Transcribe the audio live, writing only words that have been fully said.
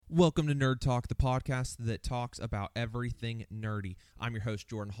Welcome to Nerd Talk, the podcast that talks about everything nerdy. I'm your host,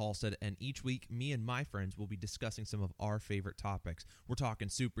 Jordan Halstead, and each week, me and my friends will be discussing some of our favorite topics. We're talking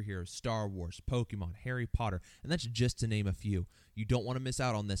superheroes, Star Wars, Pokemon, Harry Potter, and that's just to name a few. You don't want to miss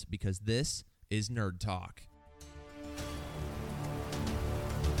out on this because this is Nerd Talk.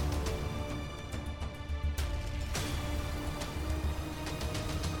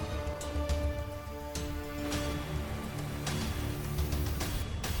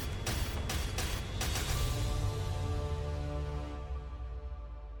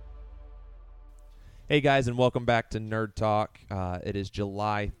 Hey guys, and welcome back to Nerd Talk. It is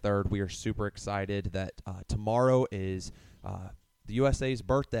July 3rd. We are super excited that tomorrow is the USA's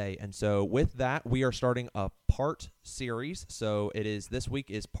birthday, and so with that, we are starting a part series. So this week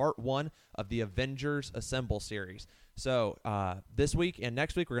is part 1 of the Avengers Assemble series. So this week and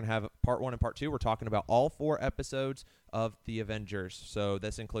next week, we're going to have part 1 and part 2. We're talking about all 4 episodes of the Avengers. So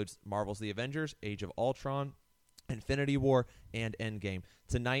this includes Marvel's The Avengers, Age of Ultron, Infinity War, and Endgame.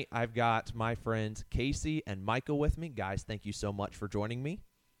 Tonight, I've got my friends Casey and Michael with me. Guys, thank you so much for joining me.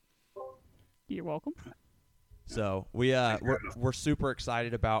 You're welcome. So we're super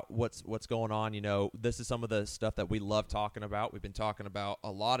excited about what's going on. You know, this is some of the stuff that we love talking about. We've been talking about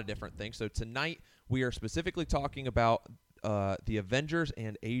a lot of different things. So tonight, we are specifically talking about the Avengers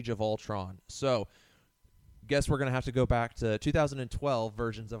and Age of Ultron. So guess we're going to have to go back to 2012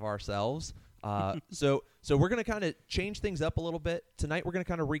 versions of ourselves. So we're going to kind of change things up a little bit. Tonight we're going to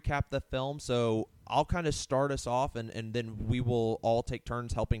kind of recap the film. So I'll kind of start us off, and then we will all take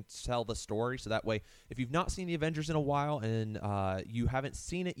turns helping tell the story. So that way, if you've not seen the Avengers in a while and you haven't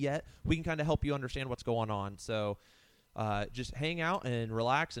seen it yet, we can kind of help you understand what's going on. So just hang out and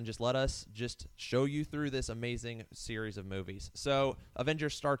relax and just let us just show you through this amazing series of movies. So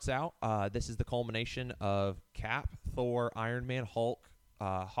Avengers starts out. This is the culmination of Cap, Thor, Iron Man, Hulk,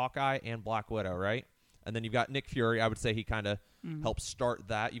 Hawkeye, and Black Widow, right? And then you've got Nick Fury. I would say he kind of helps start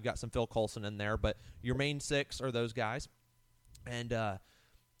that. You've got some Phil Coulson in there, but your main 6 are those guys. And I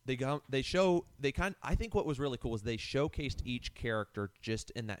think what was really cool was they showcased each character just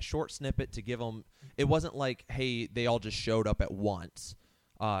in that short snippet to give them. It wasn't like, hey, they all just showed up at once.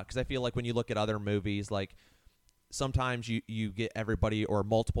 Because I feel like when you look at other movies, like sometimes you get everybody or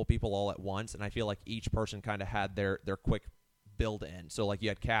multiple people all at once, and I feel like each person kind of had their quick build in. So like you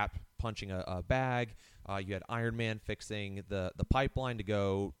had Cap punching a bag, you had Iron Man fixing the pipeline to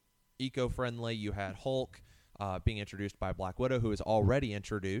go eco-friendly, you had Hulk being introduced by Black Widow, who is already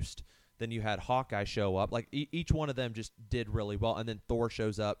introduced, then you had Hawkeye show up. Like each one of them just did really well, and then Thor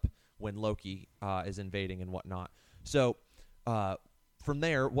shows up when Loki is invading and whatnot. So from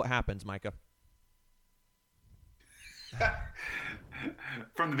there, what happens, Micah?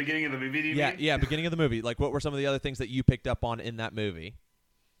 From the beginning of the movie, do you mean? Yeah, beginning of the movie. Like, what were some of the other things that you picked up on in that movie?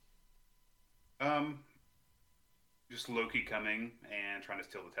 Just Loki coming and trying to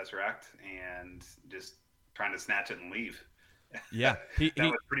steal the Tesseract and just trying to snatch it and leave. Yeah. That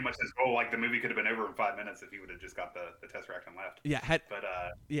was pretty much his goal. Like, the movie could have been over in 5 minutes if he would have just got the Tesseract and left.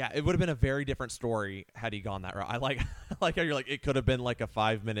 Yeah, it would have been a very different story had he gone that route. I like how you're like, it could have been like a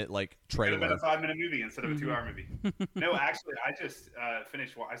 5-minute like trailer. It could have been a 5-minute movie instead of a 2-hour movie. No, actually, I just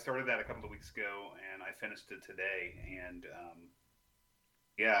finished. I started that a couple of weeks ago, and I finished it today. And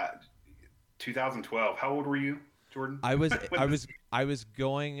 2012. How old were you, Jordan? I was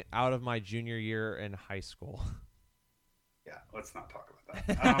going out of my junior year in high school. Yeah, let's not talk about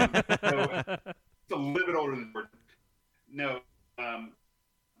that. So, it's a little bit older than Jordan. No,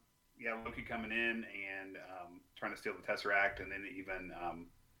 Loki coming in and trying to steal the Tesseract, and then even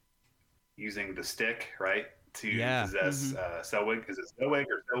using the stick, right, to possess Selvig. Is it Selvig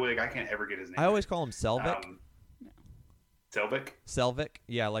or Selvig? I can't ever get his name. I always call him Selvig. Selvig? Selvig,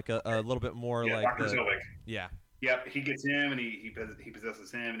 yeah, like a little bit more like Dr. Selvig. Yeah. Yep, he gets him, and he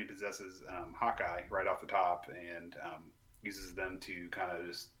possesses him, and he possesses Hawkeye right off the top, and uses them to kind of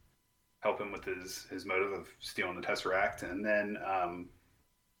just help him with his motive of stealing the Tesseract. And then,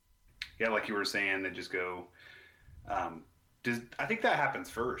 like you were saying, they just go. I think that happens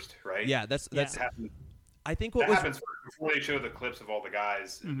first, right? Yeah, that's. I think what happens first before they show the clips of all the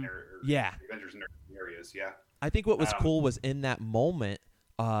guys in their the Avengers in their areas. Yeah, I think what was cool was in that moment,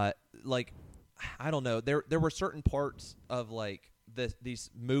 like, I don't know, there were certain parts of like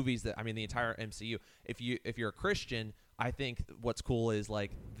these movies that, I mean, the entire MCU. If you're a Christian, I think what's cool is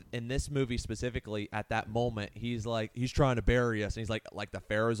like in this movie specifically, at that moment, he's trying to bury us, and he's like the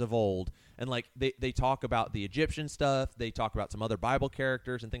pharaohs of old, and like they talk about the Egyptian stuff, they talk about some other Bible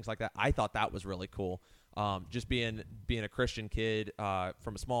characters and things like that. I thought that was really cool. Just being a Christian kid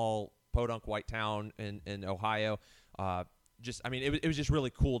from a small podunk white town in Ohio, just, I mean, it was just really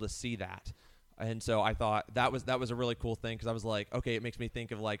cool to see that. And so I thought that was a really cool thing, because I was like, okay, it makes me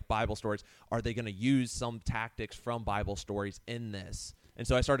think of like Bible stories. Are they going to use some tactics from Bible stories in this? And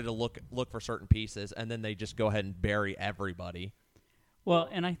so I started to look for certain pieces, and then they just go ahead and bury everybody. Well,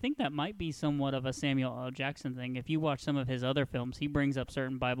 and I think that might be somewhat of a Samuel L. Jackson thing. If you watch some of his other films, he brings up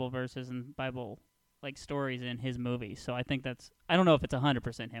certain Bible verses and Bible like stories in his movies. So I think I don't know if it's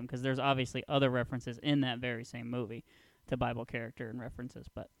 100% him, because there's obviously other references in that very same movie to Bible character and references,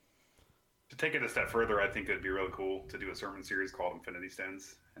 but to take it a step further, I think it'd be really cool to do a sermon series called Infinity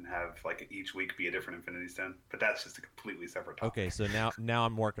Stones and have like each week be a different Infinity Stone. But that's just a completely separate topic. Okay, so now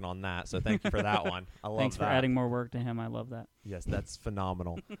I'm working on that. So thank you for that one. I love thanks that. for adding more work to him. I love that. Yes, that's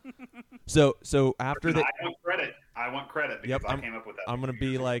phenomenal. So after that, I want credit because I came up with that. I'm going to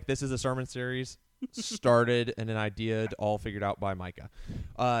be like, this is a sermon series started and an idea all figured out by Micah.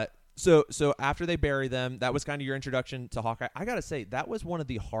 So after they bury them, that was kind of your introduction to Hawkeye. I got to say, that was one of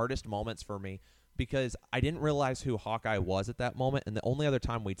the hardest moments for me, because I didn't realize who Hawkeye was at that moment, and the only other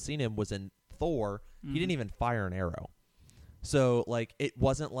time we'd seen him was in Thor. He didn't even fire an arrow. So, like, it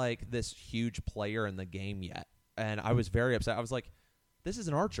wasn't like this huge player in the game yet, and I was very upset. I was like, this is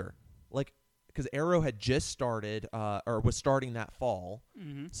an archer. Like, because Arrow had just started, or was starting that fall,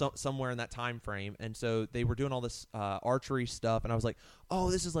 somewhere in that time frame, and so they were doing all this archery stuff, and I was like, oh,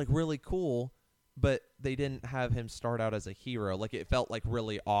 this is like really cool, but they didn't have him start out as a hero. Like, it felt like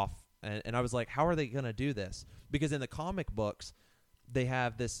really off, and I was like, how are they going to do this? Because in the comic books, they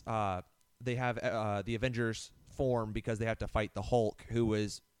have this, the Avengers form because they have to fight the Hulk, who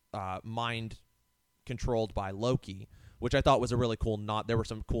was mind controlled by Loki, which I thought was a really cool nod. There were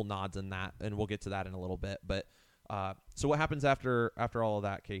some cool nods in that, and we'll get to that in a little bit. But so what happens after all of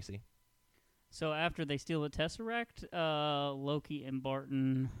that, Casey? So after they steal the Tesseract, Loki and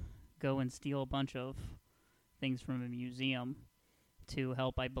Barton go and steal a bunch of things from a museum to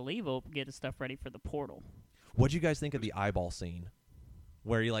help, I believe, get his stuff ready for the portal. What'd you guys think of the eyeball scene,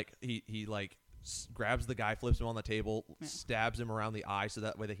 where he grabs the guy, flips him on the table, stabs him around the eye, so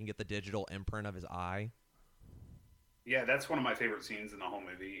that way they can get the digital imprint of his eye? Yeah, that's one of my favorite scenes in the whole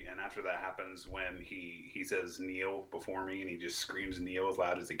movie. And after that happens, when he says "kneel before me," and he just screams "kneel" as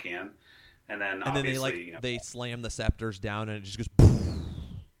loud as he can, and then they slam the scepters down, and it just goes.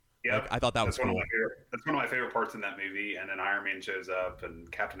 Yeah, I thought that was cool. That's one of my favorite parts in that movie. And then Iron Man shows up,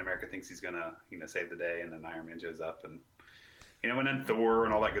 and Captain America thinks he's gonna save the day, and then Iron Man shows up, and and then Thor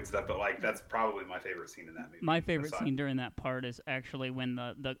and all that good stuff. But like, that's probably my favorite scene in that movie. My favorite scene during that part is actually when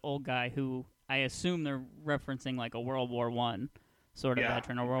the old guy, who I assume they're referencing like a World War I sort of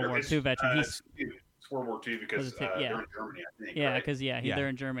veteran or World War II veteran. It's World War II because they're in Germany, I think. Yeah, because they're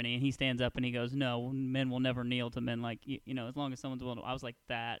in Germany, and he stands up and he goes, "No, men will never kneel to men like as long as someone's willing to." I was like,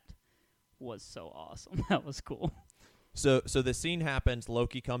 that was so awesome. That was cool. So the scene happens.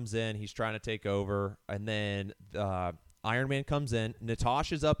 Loki comes in. He's trying to take over, and then Iron Man comes in.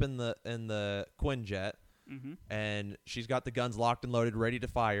 Natasha's up in the Quinjet, and she's got the guns locked and loaded, ready to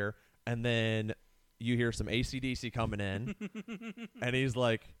fire. And then you hear some AC/DC coming in, and he's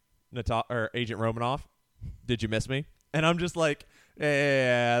like, Agent Romanoff, did you miss me? And I'm just like,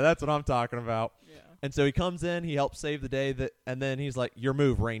 yeah, that's what I'm talking about. Yeah. And so he comes in, he helps save the day, and then he's like, your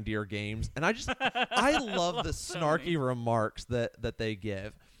move, Reindeer Games. And I love the snarky remarks that they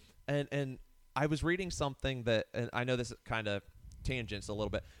give. And I was reading something that, and I know this kind of tangents a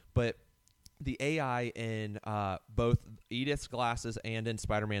little bit, but the AI in both Edith's glasses and in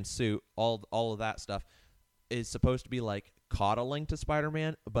Spider-Man's suit, all of that stuff, is supposed to be like coddling to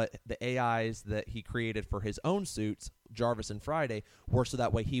Spider-Man, but the AIs that he created for his own suits, Jarvis and Friday, were so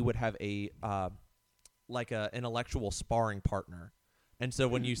that way he would have a intellectual sparring partner. And so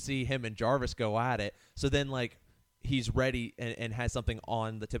when you see him and Jarvis go at it, so then like he's ready and has something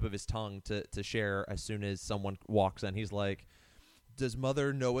on the tip of his tongue to share as soon as someone walks in. He's like, does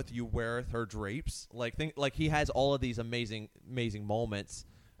mother knoweth you weareth her drapes? Like he has all of these amazing moments,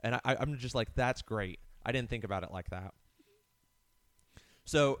 and I'm just like, that's great. I didn't think about it like that.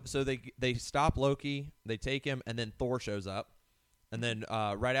 So they stop Loki, they take him, and then Thor shows up, and then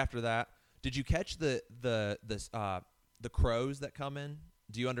right after that, did you catch the crows that come in?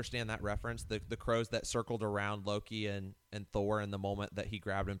 Do you understand that reference? The crows that circled around Loki and Thor in the moment that he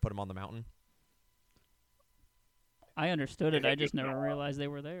grabbed and put him on the mountain? I understood it. I just never realized they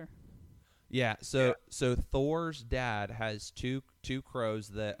were there. Yeah. So Thor's dad has two crows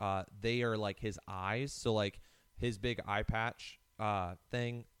that they are like his eyes. So like his big eye patch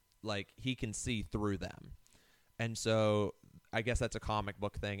thing, like he can see through them. And so I guess that's a comic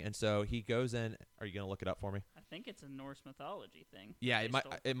book thing. And so he goes in. Are you going to look it up for me? I think it's a Norse mythology thing. Yeah,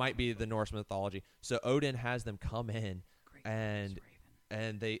 it might be the Norse mythology. So Odin has them come in, and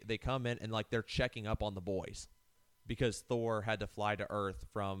they come in and like they're checking up on the boys because Thor had to fly to Earth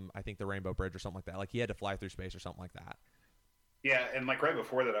from I think the Rainbow Bridge or something like that. Like he had to fly through space or something like that. Yeah, and like right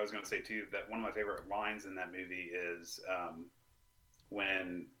before that, I was going to say too that one of my favorite lines in that movie is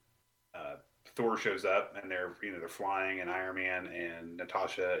when Thor shows up and they're flying, and Iron Man and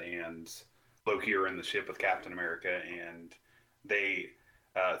Natasha and Loki are in the ship with Captain America, and they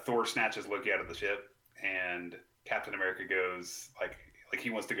Thor snatches Loki out of the ship, and Captain America goes like he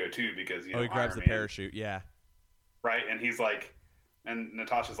wants to go too because he grabs Iron the Man, parachute, yeah, right, and he's like. And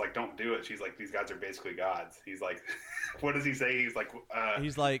Natasha's like, "Don't do it." She's like, "These guys are basically gods." He's like, "What does he say?" He's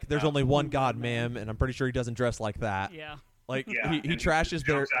like, "There's only one God, ma'am," and I'm pretty sure he doesn't dress like that. Yeah, like yeah, he trashes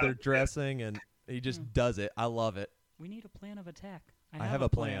their dressing, and he just does it. I love it. We need a plan of attack. I have a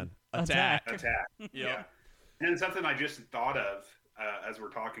plan. Attack. Yep. Yeah. And something I just thought of as we're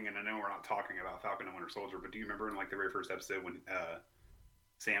talking, and I know we're not talking about Falcon and Winter Soldier, but do you remember in like the very first episode when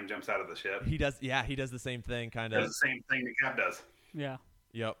Sam jumps out of the ship? He does. Yeah, he does the same thing, kind of. Does the same thing that Cap does. Yeah.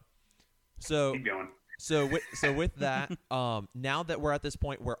 Yep. So keep going. So with that, now that we're at this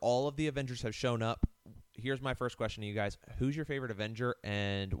point where all of the Avengers have shown up, here's my first question to you guys: who's your favorite Avenger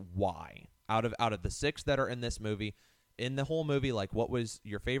and why? Out of the 6 that are in this movie, in the whole movie, like what was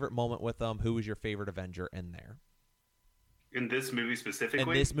your favorite moment with them? Who was your favorite Avenger in there? In this movie specifically.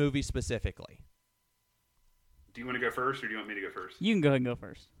 Do you want to go first, or do you want me to go first? You can go ahead and go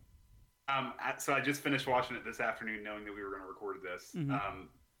first. So I just finished watching it this afternoon, knowing that we were going to record this. Mm-hmm.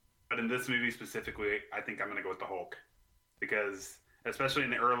 But in this movie specifically, I think I'm going to go with the Hulk, because especially in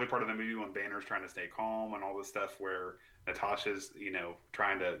the early part of the movie when Banner's trying to stay calm and all this stuff, where Natasha's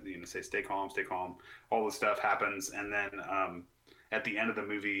trying to say stay calm, all this stuff happens, and then at the end of the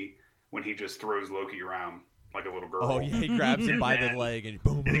movie when he just throws Loki around like a little girl. Oh yeah, he grabs him by the leg and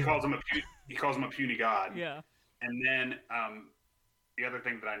boom. And he calls him a puny god. Yeah. And then the other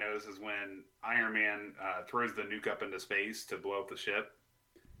thing that I noticed is when Iron Man throws the nuke up into space to blow up the ship,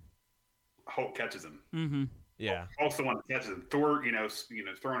 Hulk catches him. Mm-hmm. Yeah. Hulk's the one that catches him. Thor,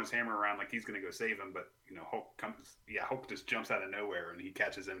 throwing his hammer around like he's going to go save him, but Hulk just jumps out of nowhere and he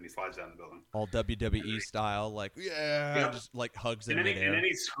catches him and he slides down the building. All WWE style, like just like hugs him in air. And then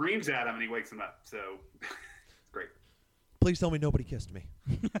he screams at him and he wakes him up. So it's great. Please tell me nobody kissed me.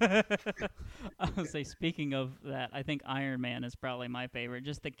 I would say, speaking of that, I think Iron Man is probably my favorite.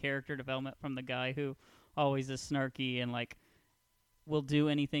 Just the character development from the guy who always is snarky and like will do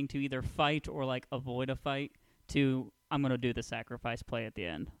anything to either fight or like avoid a fight. To I'm going to do the sacrifice play at the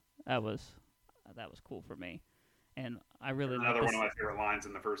end. That was cool for me, and I really another one of my favorite lines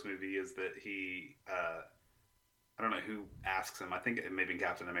in the first movie is that he. I don't know who asks him. I think it may be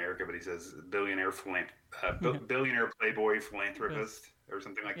Captain America, but he says billionaire playboy philanthropist or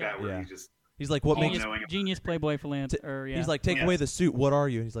something like that. Where he's like, what genius, makes genius playboy philanthropist? He's like, take away the suit. What are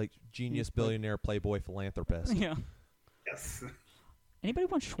you? And he's like, genius billionaire playboy philanthropist. Yeah. Yes. Anybody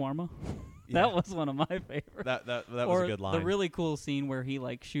want shawarma? Yeah. That was one of my favorites. That was a good line. The really cool scene where he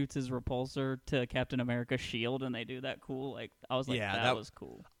like shoots his repulsor to Captain America's shield, and they do that cool. Like I was like, that was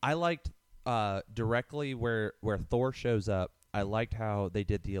cool. I liked directly where Thor shows up. I liked how they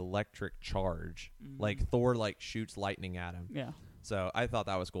did the electric charge. Mm-hmm. Like Thor shoots lightning at him. Yeah. So I thought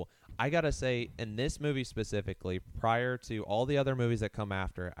that was cool. I gotta say, in this movie specifically, prior to all the other movies that come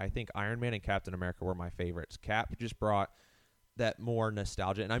after, I think Iron Man and Captain America were my favorites. Cap just brought that more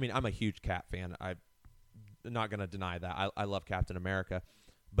nostalgia, and I mean, I'm a huge Cap fan. I'm not gonna deny that. I love Captain America,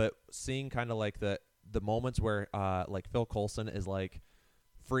 but seeing kind of like the moments where like Phil Coulson is like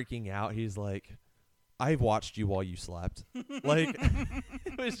freaking out, he's like, I've watched you while you slept. Like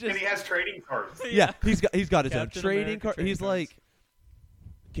it was just, and he has trading cards. Yeah, he's got his own Captain trading America card. He's cards. like,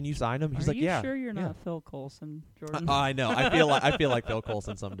 can you sign him? He's Are like, you yeah. sure you're not Phil Coulson, Jordan? I know. I feel like Phil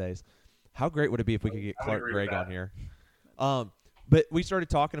Coulson some days. How great would it be if we could get Clark Gregg on here? But we started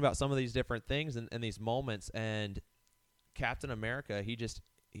talking about some of these different things and these moments, and Captain America, he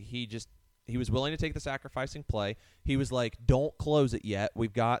was willing to take the sacrificing play. He was like, don't close it yet.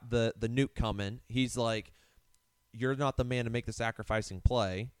 We've got the nuke coming. He's like, you're not the man to make the sacrificing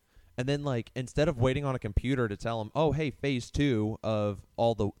play. And then, like, instead of waiting on a computer to tell him, oh, hey, phase 2 of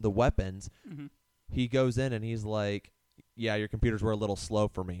all the weapons, Mm-hmm. he goes in and he's like, yeah, your computers were a little slow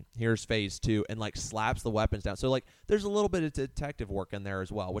for me. Here's phase 2, and, like, slaps the weapons down. So, like, there's a little bit of detective work in there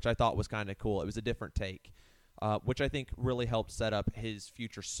as well, which I thought was kind of cool. It was a different take, which I think really helped set up his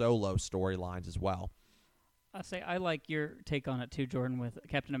future solo storylines as well. I like your take on it too, Jordan, with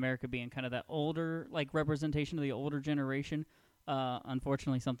Captain America being kind of that older, like, representation of the older generation.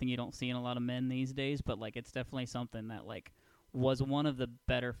 Unfortunately, something you don't see in a lot of men these days, but, like, it's definitely something that, like, was one of the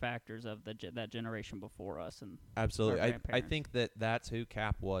better factors of that generation before us. And Absolutely. our I grandparents. think that's who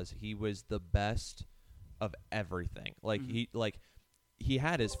Cap was. He was the best of everything. Like he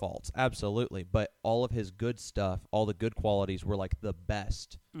had his faults, absolutely, but all of his good stuff, all the good qualities were like the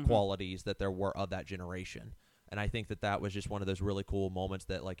best qualities that there were of that generation. And I think that was just one of those really cool moments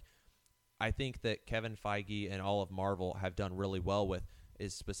that, like, I think that Kevin Feige and all of Marvel have done really well with,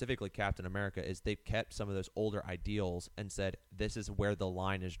 is specifically Captain America, is they've kept some of those older ideals and said, this is where the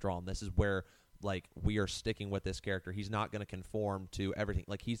line is drawn. This is where, like, we are sticking with this character. He's not going to conform to everything.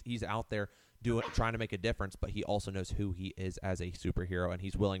 Like, he's out there trying to make a difference, but he also knows who he is as a superhero, and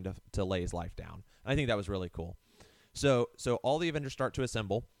he's willing to lay his life down. And I think that was really cool. So all the Avengers start to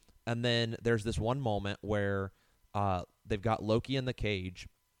assemble, and then there's this one moment where they've got Loki in the cage,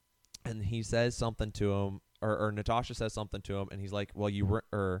 and he says something to him, or Natasha says something to him, and he's like, well, you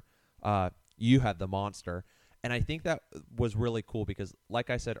have the monster. And I think that was really cool because, like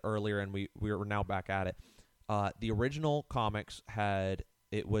I said earlier, and we are now back at it, the original comics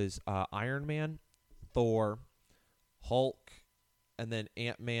was Iron Man, Thor, Hulk, and then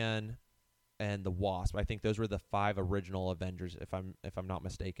Ant-Man and the Wasp. I think those were the 5 original Avengers, if I'm not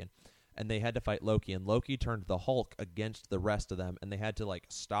mistaken. And they had to fight Loki, and Loki turned the Hulk against the rest of them, and they had to, like,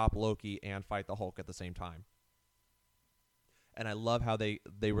 stop Loki and fight the Hulk at the same time. And I love how they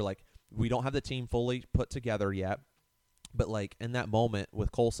were like, we don't have the team fully put together yet, but, like, in that moment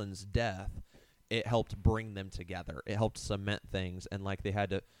with Coulson's death, it helped bring them together. It helped cement things, and, like, they had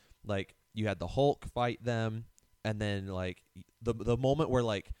to, like, you had the Hulk fight them, and then, like, the moment where,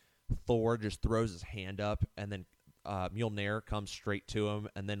 like, Thor just throws his hand up, and then Mjolnir comes straight to him,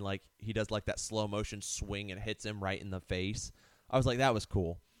 and then, like, he does, like, that slow motion swing and hits him right in the face. I was like, that was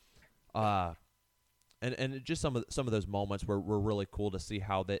cool. And just some of those moments were really cool to see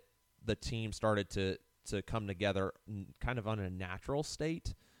how the team started to come together kind of on a natural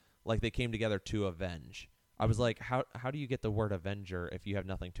state. Like, they came together to avenge. I was like, how do you get the word Avenger if you have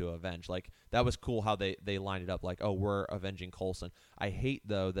nothing to avenge? Like, that was cool how they lined it up, like, oh, we're avenging Coulson. I hate,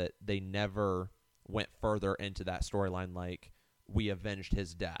 though, that they never went further into that storyline, like, we avenged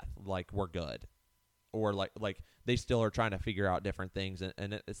his death, like, we're good. Or, like they still are trying to figure out different things,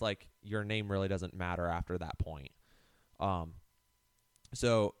 and it's like your name really doesn't matter after that point.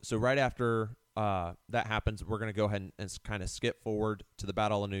 So right after that happens, we're going to go ahead and kind of skip forward to the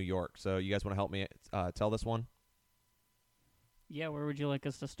Battle of New York. So you guys want to help me tell this one? Yeah, where would you like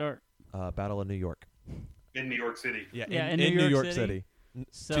us to start? Battle of New York. In New York City. Yeah, in New York City.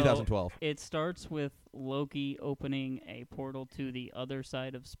 So 2012. It starts with Loki opening a portal to the other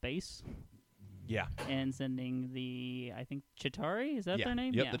side of space. Yeah. And sending I think Chitauri, is that their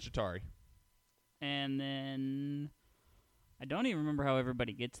name? Yep, the Chitauri. And then I don't even remember how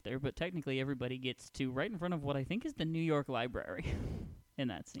everybody gets there, but technically everybody gets to right in front of what I think is the New York Library in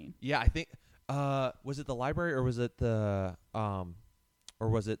that scene. Yeah, I think was it the library or was it the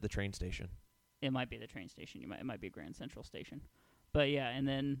train station? It might be the train station. It might be Grand Central Station. But yeah, and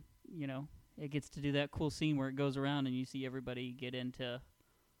then, it gets to do that cool scene where it goes around and you see everybody get into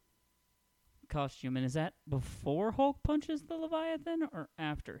costume. And is that before Hulk punches the Leviathan or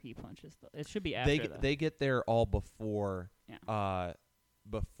after he punches it should be after. They get there all before or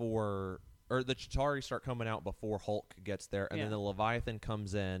the Chitauri start coming out before Hulk gets there, and then the Leviathan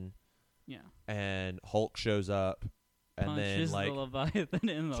comes in. Yeah. And Hulk shows up and punches then, like, the Leviathan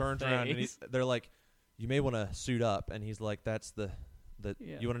in the turns face. around and they're like, you may want to suit up, and he's like, that's the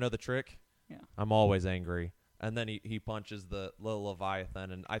you want to know the trick? Yeah. I'm always angry. And then he punches the little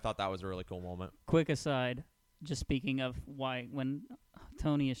Leviathan, and I thought that was a really cool moment. Quick aside, just speaking of why, when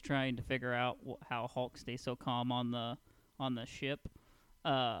Tony is trying to figure out how Hulk stays so calm on the ship,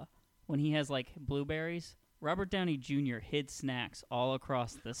 when he has, like, blueberries, Robert Downey Jr. hid snacks all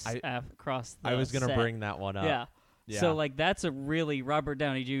across the I was going to bring that one up. Yeah. So, like, that's a really Robert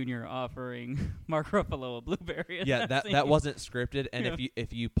Downey Jr. offering Mark Ruffalo a blueberry. Yeah, that wasn't scripted, and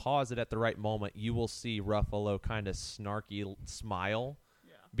if you pause it at the right moment, you will see Ruffalo kind of snarky smile,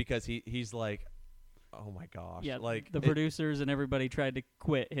 because he's like, oh my gosh. Yeah, like the producers and everybody tried to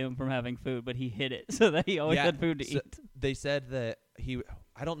quit him from having food, but he hid it so that he always had food to eat. They said that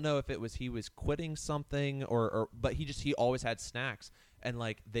I don't know if it was he was quitting something but he always had snacks. And,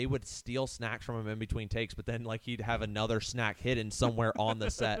 like, they would steal snacks from him in between takes, but then, like, he'd have another snack hidden somewhere on the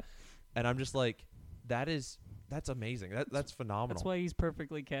set. And I'm just like, that's amazing. That's phenomenal. That's why he's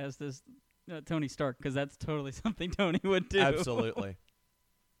perfectly cast as Tony Stark, because that's totally something Tony would do. Absolutely.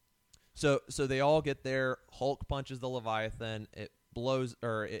 So they all get there. Hulk punches the Leviathan. It blows,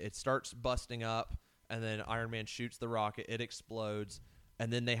 or it starts busting up, and then Iron Man shoots the rocket. It explodes.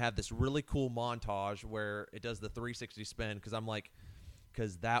 And then they have this really cool montage where it does the 360 spin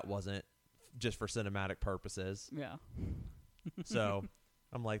because that wasn't just for cinematic purposes. Yeah. So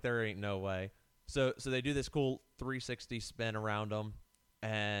I'm like, there ain't no way. So they do this cool 360 spin around them,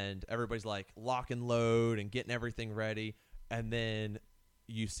 and everybody's like lock and load and getting everything ready. And then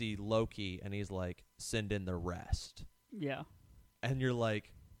you see Loki, and he's like, send in the rest. Yeah. And you're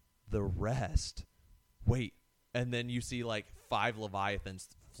like, the rest? Wait. And then you see like 5 Leviathans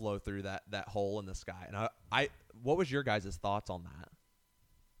flow through that hole in the sky. And I what was your guys' thoughts on that?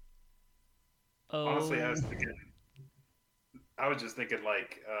 Oh. Honestly, I was just thinking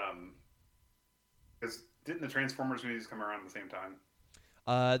like, because didn't the Transformers movies come around at the same time?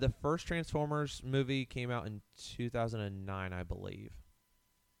 The first Transformers movie came out in 2009, I believe.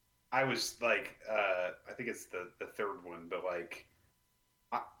 I was like, I think it's the third one, but like,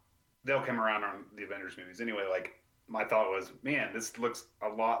 they'll come around on the Avengers movies anyway. Like, my thought was, man, this looks a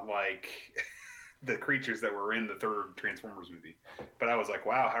lot like the creatures that were in the third Transformers movie. But I was like,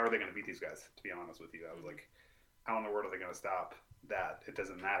 wow, how are they going to beat these guys? To be honest with you, I was like, how in the world are they going to stop that? It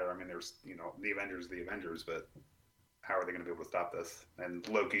doesn't matter. I mean, there's the Avengers, but how are they going to be able to stop this? And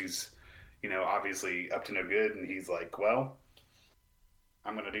Loki's, obviously up to no good, and he's like, well,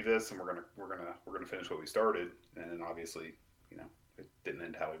 I'm going to do this, and we're gonna finish what we started. And then obviously, it didn't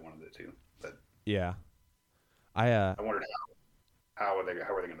end how we wanted it to. But yeah, I wondered how are they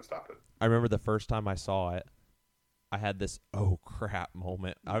going to stop it? I remember the first time I saw it, I had this oh crap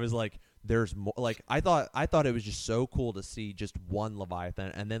moment. I was like, there's more. Like I thought it was just so cool to see just one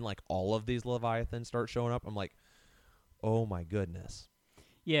Leviathan, and then like all of these Leviathans start showing up. I'm like, oh my goodness.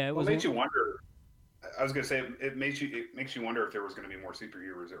 Yeah, it was. It made you wonder. I was going to say it makes you wonder if there was going to be more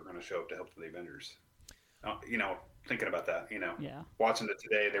superheroes that were going to show up to help the Avengers. Thinking about that, Yeah. Watching it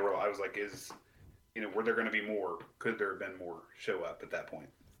today, I was like, were there going to be more? Could there have been more show up at that point?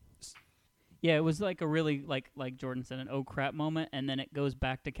 Yeah, it was like a really like Jordan said, an oh crap moment, and then it goes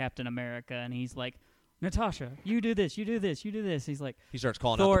back to Captain America, and he's like, Natasha, you do this, you do this, you do this. He's like, he starts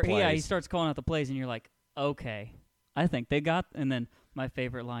calling Thor, out the plays. Yeah, he starts calling out the plays, and you're like, okay, I think they got. And then my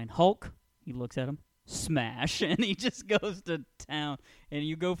favorite line, Hulk. He looks at him, smash, and he just goes to town. And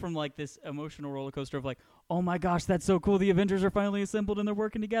you go from like this emotional roller coaster of like, oh my gosh, that's so cool. The Avengers are finally assembled and they're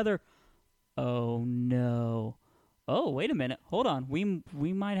working together. Oh no. Oh, wait a minute. Hold on.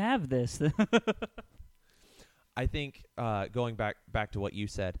 We might have this. I think going back to what you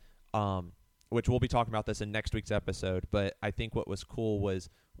said, which we'll be talking about this in next week's episode, but I think what was cool was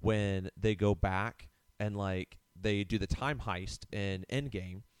when they go back and like they do the time heist in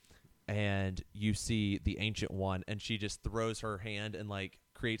Endgame, and you see the Ancient One, and she just throws her hand and like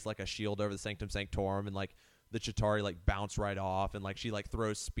creates like a shield over the Sanctum Sanctorum, and like the Chitauri like bounce right off, and like she like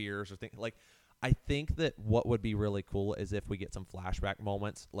throws spears or things. Like I think that what would be really cool is if we get some flashback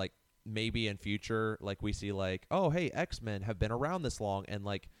moments, like maybe in future, like we see like, oh hey, X-Men have been around this long, and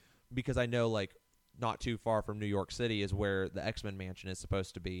like because I know like not too far from New York City is where the X-Men mansion is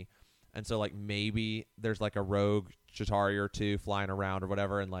supposed to be. And so, like, maybe there's, like, a rogue Chitauri or two flying around or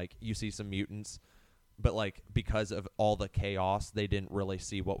whatever, and, like, you see some mutants. But, like, because of all the chaos, they didn't really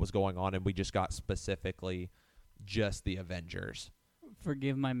see what was going on, and we just got specifically just the Avengers.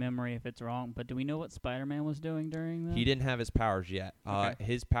 Forgive my memory if it's wrong, but do we know what Spider-Man was doing during that? He didn't have his powers yet. Okay.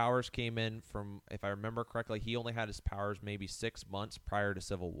 His powers came in from, if I remember correctly, he only had his powers maybe 6 months prior to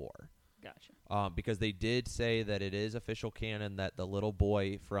Civil War. Gotcha. Because they did say that it is official canon that the little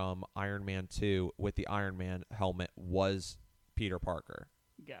boy from Iron Man 2 with the Iron Man helmet was Peter Parker.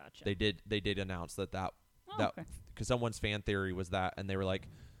 Gotcha. They did announce that okay. Because someone's fan theory was that, and they were like,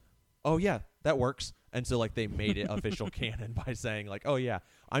 oh yeah, that works. And so like they made it official canon by saying like, oh yeah,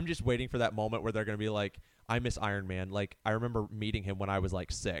 I'm just waiting for that moment where they're going to be like, I miss Iron Man. Like I remember meeting him when I was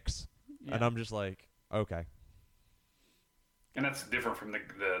like 6, and I'm just like, okay. And that's different from the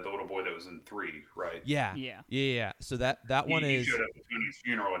little boy that was in 3, right? Yeah. So that one he is showed up at Tony's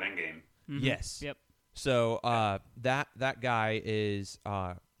funeral in Endgame. Mm-hmm. Yes. Yep. So that guy is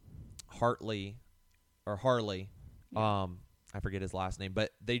Hartley or Harley. I forget his last name,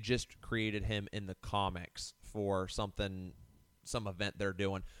 but they just created him in the comics for some event they're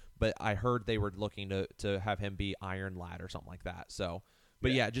doing. But I heard they were looking to have him be Iron Lad or something like that. So.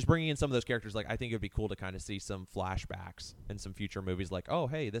 But yeah, just bringing in some of those characters, like I think it would be cool to kind of see some flashbacks in some future movies, like, oh,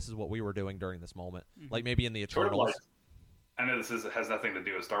 hey, this is what we were doing during this moment, like maybe in the Eternals. Sort of like, I know this has nothing to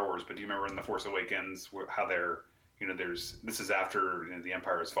do with Star Wars, but do you remember in The Force Awakens how they're, this is after the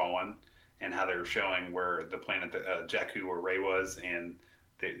Empire has fallen, and how they're showing where the planet that Jakku or Rey was, and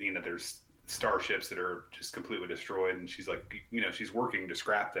there's starships that are just completely destroyed, and she's like, she's working to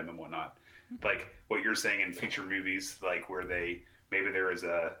scrap them and whatnot, like what you're saying in future movies, like where they maybe there is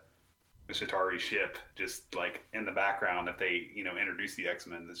a Chitauri ship just like in the background if they introduce the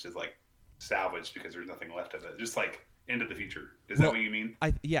X-Men that's just like salvaged because there's nothing left of it, just like into the future. Is that what you mean?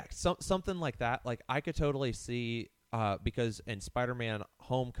 Something like that. Like I could totally see because in Spider-Man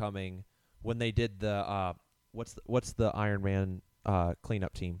Homecoming when they did the what's the Iron Man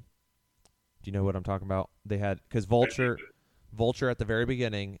cleanup team? Do you know what I'm talking about? They had because Vulture at the very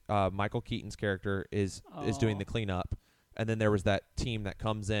beginning, Michael Keaton's character is doing the cleanup, and then there was that team that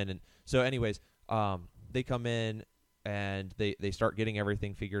comes in, and so anyways, they come in and they start getting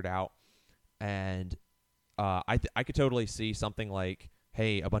everything figured out, and I could totally see something like,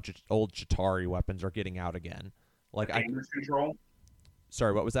 hey, a bunch of old Chitauri weapons are getting out again, like damage control.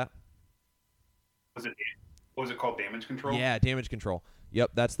 Sorry, what was that? What was it called? Damage control. Yeah, damage control.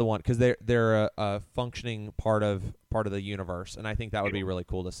 Yep, that's the one because they're a functioning part of the universe, and I think that would be really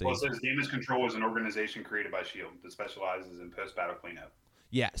cool to see. Well, it says Damage Control is an organization created by S.H.I.E.L.D. that specializes in post-battle cleanup.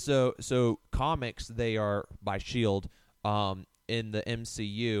 Yeah, so comics, they are by S.H.I.E.L.D. In the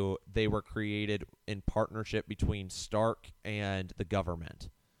MCU, they were created in partnership between Stark and the government,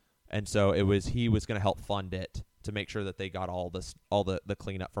 and so he was going to help fund it to make sure that they got all the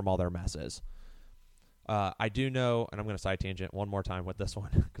cleanup from all their messes. I do know, and I'm going to side tangent one more time with this one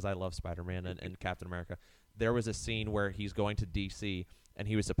because I love Spider-Man and Captain America. There was a scene where he's going to D.C., and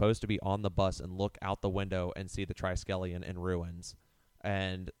he was supposed to be on the bus and look out the window and see the Triskelion in ruins.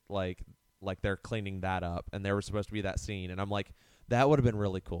 And, like they're cleaning that up, and there was supposed to be that scene. And I'm like, that would have been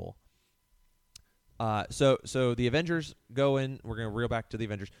really cool. So the Avengers go in. We're going to reel back to the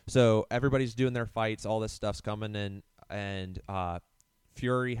Avengers. So everybody's doing their fights. All this stuff's coming in, and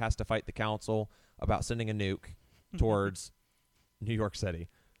Fury has to fight the Council about sending a nuke towards New York City.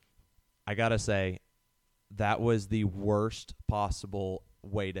 I gotta say, that was the worst possible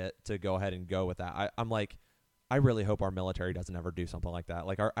way to go ahead and go with that. I'm like, I really hope our military doesn't ever do something like that.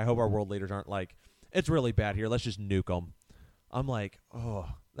 Like, I hope our world leaders aren't like, it's really bad here, let's just nuke them. I'm like, oh,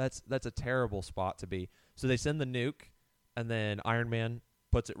 that's a terrible spot to be. So they send the nuke, and then Iron Man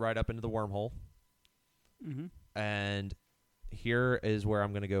puts it right up into the wormhole. Mm-hmm. And here is where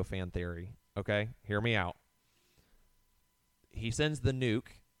I'm going to go fan theory. Okay, hear me out. He sends the nuke.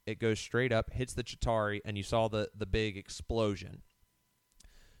 It goes straight up, hits the Chitauri, and you saw the big explosion.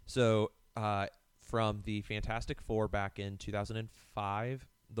 So from the Fantastic Four back in 2005,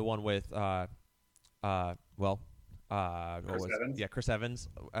 the one with Chris Evans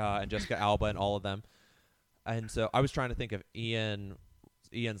and Jessica Alba and all of them. And so I was trying to think of Ian's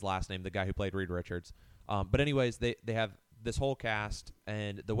last name, the guy who played Reed Richards. But anyways, they have this whole cast,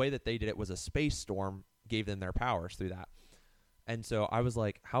 and the way that they did it was a space storm gave them their powers through that. And so I was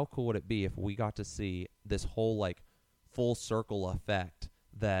like, how cool would it be if we got to see this whole like full circle effect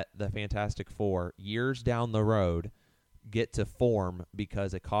that the Fantastic Four years down the road get to form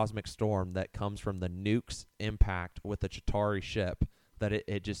because a cosmic storm that comes from the nuke's impact with the Chitauri ship, that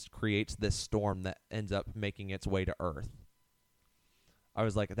it just creates this storm that ends up making its way to Earth. I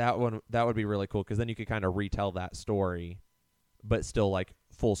was like, that would be really cool because then you could kind of retell that story but still like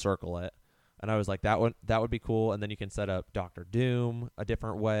full circle it. And I was like, that would be cool. And then you can set up Doctor Doom a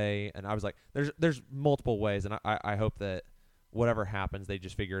different way. And I was like, there's multiple ways, and I hope that whatever happens, they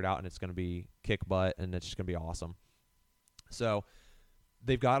just figure it out and it's going to be kick butt and it's just going to be awesome. So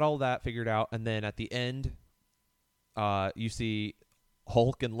they've got all that figured out, and then at the end, you see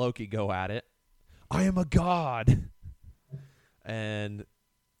Hulk and Loki go at it. I am a god. And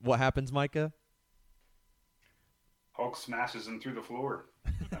what happens, Micah? Hulk smashes him through the floor.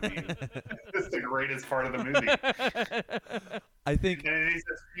 I mean, it's the greatest part of the movie. I think, and he's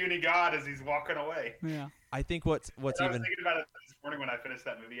this puny god as he's walking away. Yeah. I think what's I was even thinking about it this morning when I finished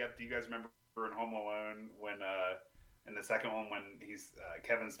that movie. Do you guys remember in Home Alone when in the second one when he's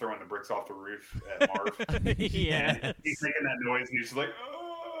Kevin's throwing the bricks off the roof at Marv? Yeah. He's making that noise and he's just like,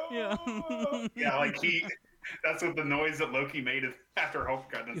 oh. Yeah. Yeah, like that's what the noise that Loki made after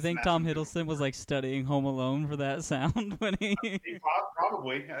Hulk got done. You think Tom Hiddleston was like studying Home Alone for that sound when he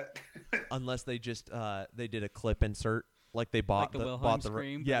probably. Unless they just they did a clip insert, like they bought the the Wilhelm the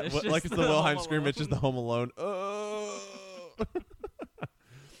scream, yeah, but it's like just it's the Wilhelm Home scream. It's just the Alone. Home Alone. Oh.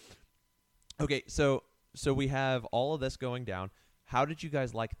 Okay, so we have all of this going down. How did you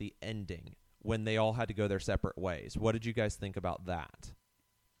guys like the ending when they all had to go their separate ways? What did you guys think about that?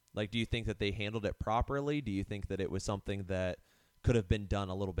 Like, do you think that they handled it properly? Do you think that it was something that could have been done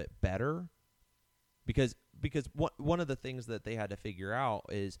a little bit better? Because one of the things that they had to figure out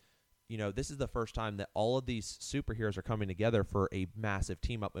is, this is the first time that all of these superheroes are coming together for a massive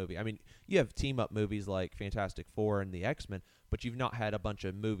team-up movie. I mean, you have team-up movies like Fantastic Four and the X-Men, but you've not had a bunch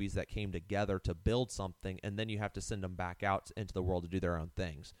of movies that came together to build something, and then you have to send them back out into the world to do their own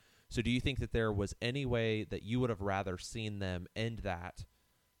things. So do you think that there was any way that you would have rather seen them end that,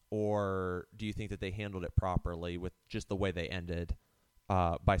 or do you think that they handled it properly with just the way they ended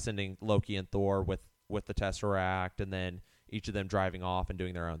by sending Loki and Thor with the Tesseract and then each of them driving off and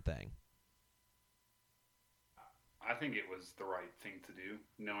doing their own thing? I think it was the right thing to do,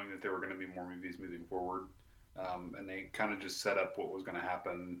 knowing that there were going to be more movies moving forward. And they kind of just set up what was going to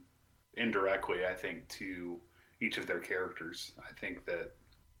happen indirectly, I think, to each of their characters. I think it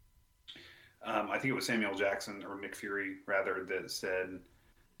was Samuel Jackson, or Nick Fury, rather, that said,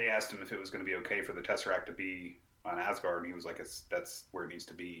 they asked him if it was going to be okay for the Tesseract to be on Asgard, and he was like, that's where it needs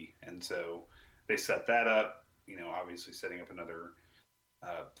to be. And so they set that up, obviously setting up another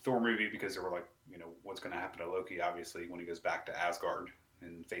Thor movie, because they were like, what's going to happen to Loki, obviously, when he goes back to Asgard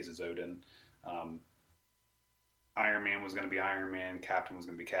and faces Odin. Iron Man was going to be Iron Man, Captain was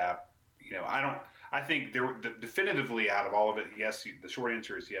going to be Cap. I think there were definitively out of all of it, yes, the short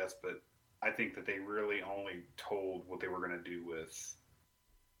answer is yes, but I think that they really only told what they were going to do with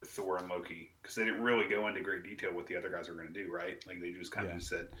Thor and Loki, because they didn't really go into great detail what the other guys were going to do, right? Like, they just kind of just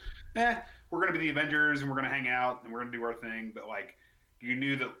said, we're going to be the Avengers and we're going to hang out and we're going to do our thing. But like, you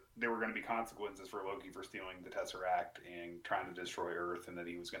knew that there were going to be consequences for Loki for stealing the Tesseract and trying to destroy Earth, and that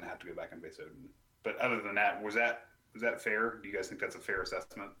he was going to have to go back and face Odin. But other than that, was that fair? Do you guys think that's a fair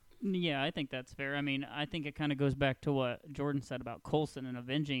assessment? Yeah, I think that's fair. I mean, I think it kind of goes back to what Jordan said about Coulson and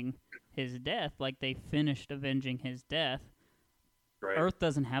avenging his death. Like, they finished avenging his death. Right. Earth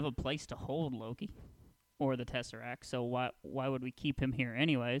doesn't have a place to hold Loki or the Tesseract, so why would we keep him here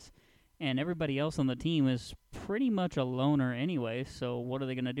anyways? And everybody else on the team is pretty much a loner anyway, so what are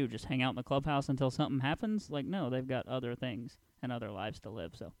they going to do, just hang out in the clubhouse until something happens? Like, no, they've got other things and other lives to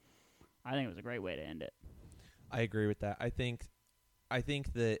live, so I think it was a great way to end it. I agree with that. I think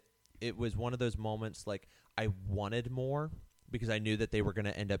that it was one of those moments, like, I wanted more because I knew that they were going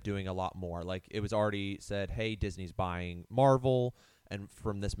to end up doing a lot more. Like, it was already said, hey, Disney's buying Marvel, and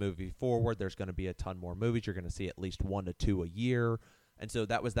from this movie forward, there's going to be a ton more movies. You're going to see at least 1 to 2 a year. And so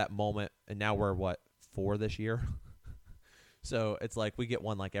that was that moment, and now we're, 4 this year? So it's like we get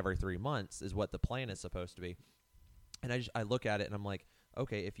one like every 3 months is what the plan is supposed to be. And I look at it, and I'm like,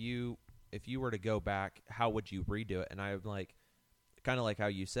 okay, if you were to go back, how would you redo it? And I'm like, kind of like how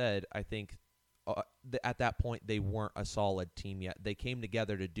you said, I think at that point they weren't a solid team yet. They came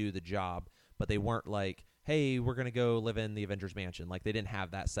together to do the job, but they weren't like, hey, we're going to go live in the Avengers Mansion. Like, they didn't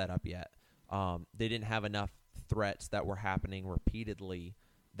have that set up yet. They didn't have enough threats that were happening repeatedly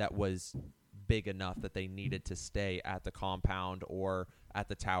that was big enough that they needed to stay at the compound or at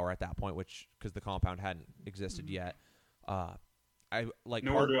the tower at that point, because the compound hadn't existed yet. Nor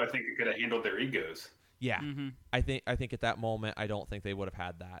do I think it could have handled their egos. Yeah, I think at that moment, I don't think they would have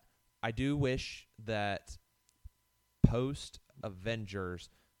had that. I do wish that post Avengers,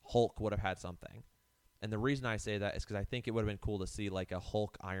 Hulk would have had something, and the reason I say that is because I think it would have been cool to see like a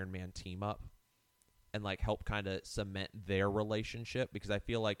Hulk Iron Man team up, and like help kind of cement their relationship, because I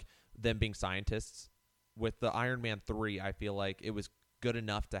feel like them being scientists with the Iron Man 3, I feel like it was good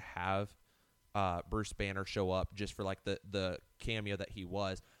enough to have Bruce Banner show up just for like the cameo that he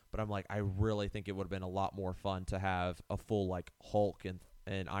was. But I'm like, I really think it would have been a lot more fun to have a full like Hulk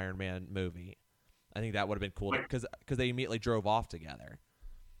and Iron Man movie. I think that would have been cool because they immediately drove off together.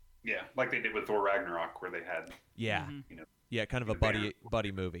 Yeah, like they did with Thor Ragnarok, where they had kind of a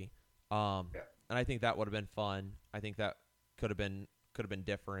buddy movie. And I think that would have been fun. I think that could have been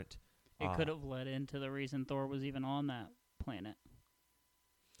different. It could have led into the reason Thor was even on that planet.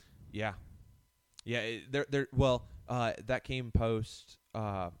 Yeah. That came post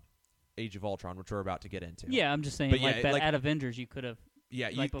Age of Ultron, which we're about to get into. Yeah, I'm just saying, at Avengers, you could have. Yeah,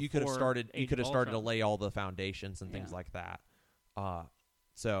 you could have started. You could have started to lay all the foundations and things like that.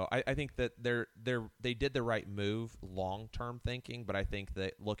 So I think that they did the right move, long term thinking. But I think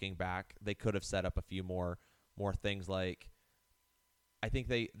that looking back, they could have set up a few more things. Like, I think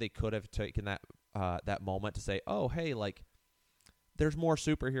they could have taken that moment to say, oh, hey, like, there's more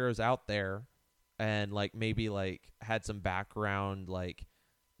superheroes out there, and like maybe like had some background, like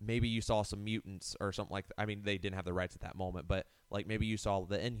maybe you saw some mutants or something like that. I mean, they didn't have the rights at that moment, but like maybe you saw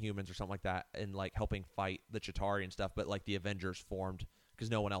the Inhumans or something like that, and like helping fight the Chitauri and stuff. But like the Avengers formed because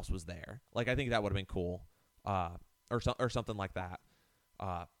no one else was there. Like, I think that would have been cool, or something like that.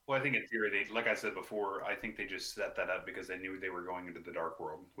 Well, I think in theory, like I said before, I think they just set that up because they knew they were going into the Dark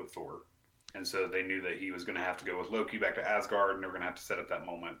World with Thor. And so they knew that he was going to have to go with Loki back to Asgard, and they were going to have to set up that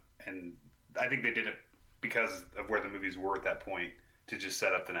moment. And I think they did it because of where the movies were at that point to just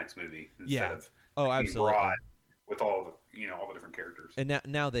set up the next movie instead of absolutely broad with all the different characters. And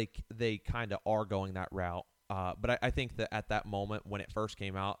now they kind of are going that route. But I think that at that moment when it first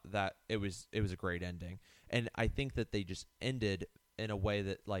came out, that it was a great ending. And I think that they just ended in a way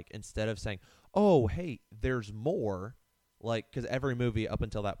that, like, instead of saying, "Oh, hey, there's more," like, because every movie up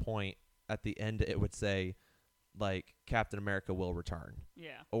until that point, at the end, it would say, like, Captain America will return.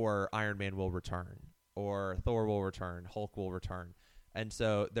 Yeah. Or Iron Man will return. Or Thor will return. Hulk will return. And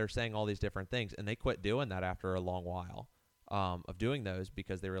so they're saying all these different things. And they quit doing that after a long while of doing those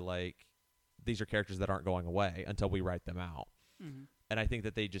because they were like, these are characters that aren't going away until we write them out. Mm-hmm. And I think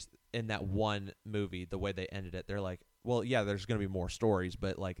that they just, in that one movie, the way they ended it, they're like, well, yeah, there's going to be more stories,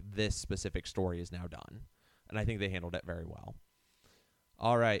 but, like, this specific story is now done. And I think they handled it very well.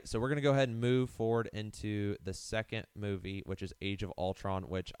 All right, so we're going to go ahead and move forward into the second movie, which is Age of Ultron,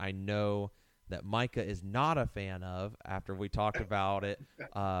 which I know that Micah is not a fan of after we talked about it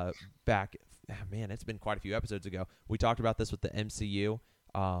back. Man, it's been quite a few episodes ago. We talked about this with the MCU.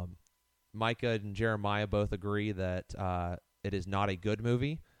 Micah and Jeremiah both agree that it is not a good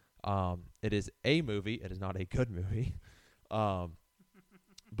movie. It is a movie. It is not a good movie.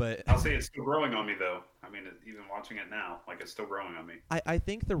 But I'll say it's still growing on me, though. I mean, even watching it now, like, it's still growing on me. I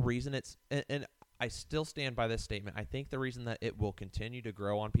think the reason it's and I still stand by this statement. I think the reason that it will continue to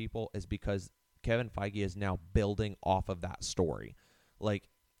grow on people is because Kevin Feige is now building off of that story. Like,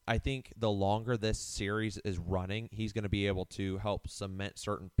 I think the longer this series is running, he's going to be able to help cement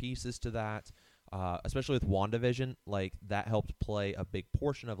certain pieces to that, especially with WandaVision. Like, that helped play a big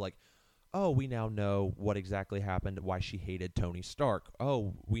portion of, like, oh, we now know what exactly happened, why she hated Tony Stark.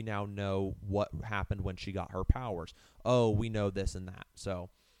 Oh, we now know what happened when she got her powers. Oh, we know this and that. So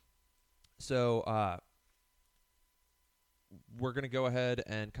we're going to go ahead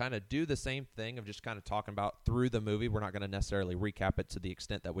and kind of do the same thing of just kind of talking about through the movie. We're not going to necessarily recap it to the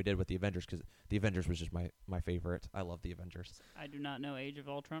extent that we did with the Avengers, because the Avengers was just my favorite. I love the Avengers. I do not know Age of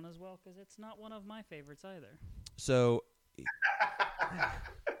Ultron as well because it's not one of my favorites either. So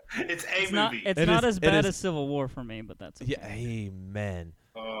it's movie. It's not as bad as Civil War for me, but that's okay. Yeah, amen.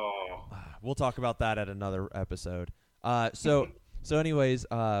 Oh. We'll talk about that at another episode. So anyways,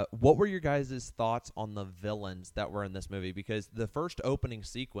 what were your guys' thoughts on the villains that were in this movie? Because the first opening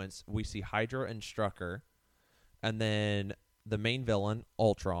sequence, we see Hydra and Strucker, and then the main villain,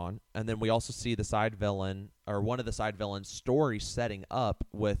 Ultron, and then we also see the side villain, or one of the side villains' story setting up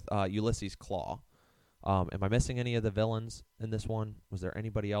with Ulysses Claw. Am I missing any of the villains in this one? Was there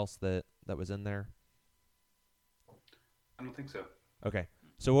anybody else that was in there? I don't think so. Okay.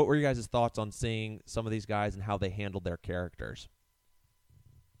 So what were your guys' thoughts on seeing some of these guys and how they handled their characters?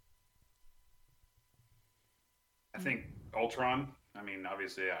 I think Ultron, I mean,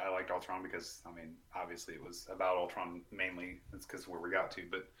 obviously I liked Ultron because, I mean, obviously it was about Ultron mainly. That's because where we got to.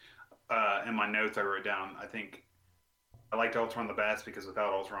 But in my notes I wrote down, I think I liked Ultron the best because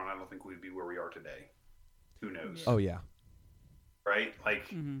without Ultron, I don't think we'd be where we are today. Who knows? Oh, yeah. Right?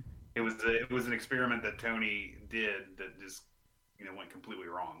 Like, it was an experiment that Tony did that just, went completely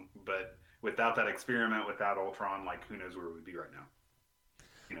wrong. But without that experiment, without Ultron, like, who knows where we'd be right now?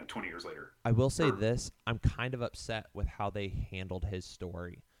 20 years later. I will say this. I'm kind of upset with how they handled his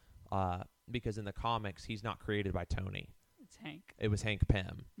story. Because in the comics, he's not created by Tony. It's Hank. It was Hank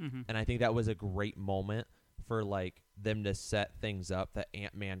Pym. Mm-hmm. And I think that was a great moment for, like, them to set things up that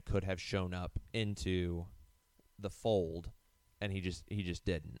Ant-Man could have shown up into the fold, and he just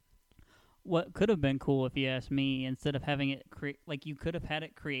didn't. What could have been cool, if you ask me, instead of having it you could have had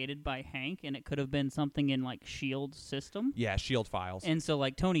it created by Hank, and it could have been something in, like, S.H.I.E.L.D.'s system. Yeah, S.H.I.E.L.D. files. And so,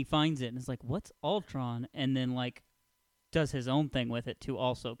 like, Tony finds it and is like, what's Ultron? And then, like, does his own thing with it to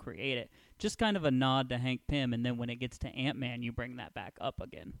also create it. Just kind of a nod to Hank Pym, and then when it gets to Ant-Man, you bring that back up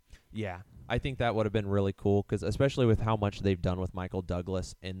again. Yeah, I think that would have been really cool, because especially with how much they've done with Michael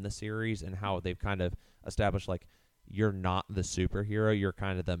Douglas in the series and how they've kind of established, like, you're not the superhero, you're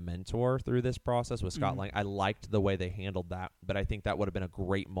kind of the mentor through this process with Scott Lang. I liked the way they handled that, but I think that would have been a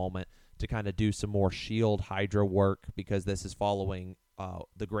great moment to kind of do some more S.H.I.E.L.D. Hydra work, because this is following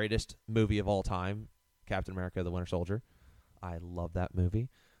the greatest movie of all time, Captain America: The Winter Soldier. I love that movie.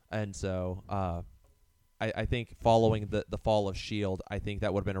 And so I think following the fall of S.H.I.E.L.D., I think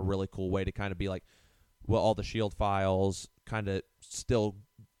that would have been a really cool way to kind of be like, well, all the S.H.I.E.L.D. files kind of still,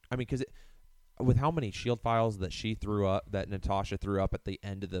 I mean, because with how many S.H.I.E.L.D. files that Natasha threw up at the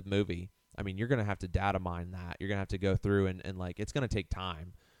end of the movie, I mean, you're going to have to data mine that. You're going to have to go through and like, it's going to take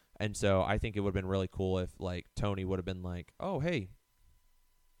time. And so I think it would have been really cool if, like, Tony would have been like, oh, hey,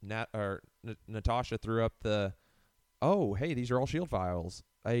 Natasha threw up the, oh, hey, these are all Shield files.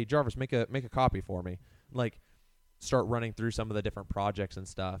 Hey, Jarvis, make a copy for me. Like, start running through some of the different projects and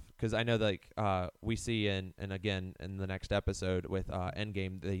stuff, because I know we see and again in the next episode with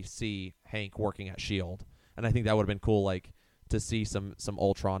Endgame, they see Hank working at Shield, and I think that would have been cool, like to see some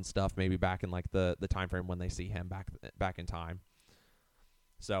Ultron stuff maybe back in like the time frame when they see him back in time.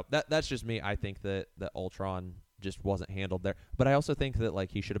 So that's just me. I think that Ultron just wasn't handled there, but I also think that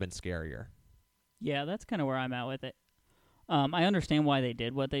like he should have been scarier. Yeah, that's kind of where I'm at with it. I understand why they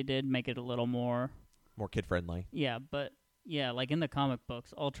did what they did, make it a little more kid friendly. Yeah, but yeah, like in the comic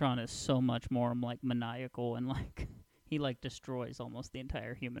books, Ultron is so much more like maniacal, and like he like destroys almost the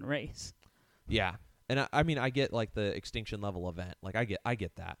entire human race. Yeah, and I mean I get like the extinction level event, like I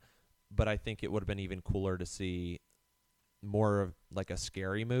get that, but I think it would have been even cooler to see more of like a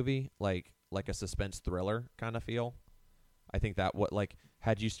scary movie, like a suspense thriller kind of feel. I think that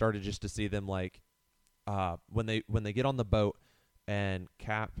had you started just to see them like when they get on the boat and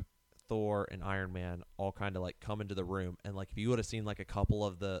Cap, Thor, and Iron Man all kind of like come into the room, and like if you would have seen like a couple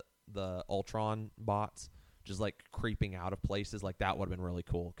of the Ultron bots just like creeping out of places, like that would have been really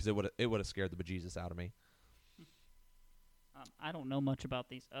cool, because it would have scared the bejesus out of me. I don't know much about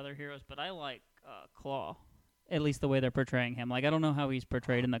these other heroes, but I like Claw, at least the way they're portraying him. Like I don't know how he's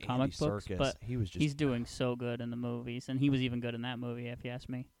portrayed in the comic books, but he's doing so good in the movies, and he was even good in that movie, if you ask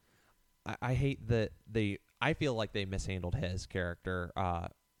me. I hate that I feel like they mishandled his character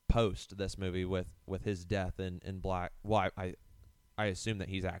post this movie with his death in Black. Well, I assume that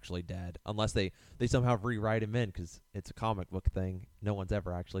he's actually dead, unless they somehow rewrite him in, because it's a comic book thing. No one's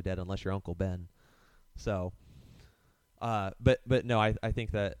ever actually dead unless you're Uncle Ben. So, but no, I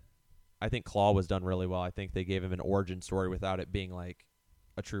think Claw was done really well. I think they gave him an origin story without it being like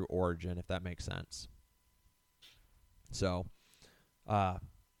a true origin, if that makes sense. So,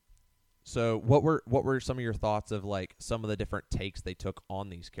 So what were some of your thoughts of like some of the different takes they took on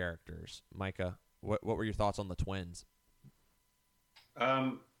these characters? Micah, what were your thoughts on the twins?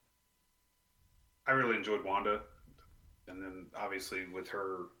 I really enjoyed Wanda, and then obviously with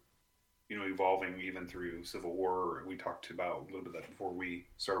her, evolving even through Civil War. We talked about a little bit of that before we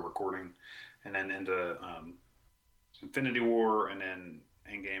started recording, and then into Infinity War, and then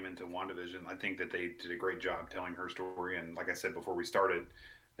Endgame into WandaVision. I think that they did a great job telling her story, and like I said before we started,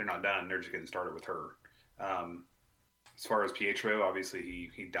 they're not done. They're just getting started with her. As far as Pietro, obviously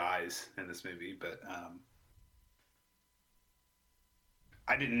he dies in this movie, but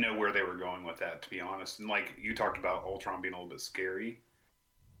I didn't know where they were going with that, to be honest. And like you talked about Ultron being a little bit scary,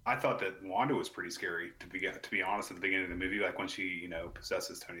 I thought that Wanda was pretty scary to be honest at the beginning of the movie, like when she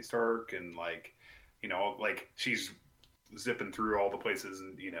possesses Tony Stark, and like she's zipping through all the places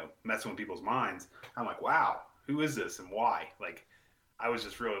and messing with people's minds. I'm like, wow, who is this and why? Like, I was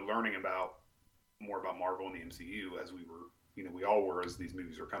just really learning more about Marvel and the MCU as we were, we all were, as these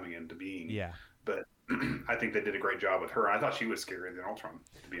movies were coming into being. Yeah. But I think they did a great job with her. I thought she was scarier than Ultron,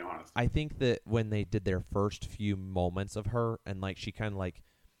 to be honest. I think that when they did their first few moments of her, and like she kind of like,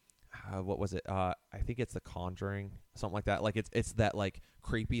 what was it? I think it's The Conjuring, something like that. Like it's that like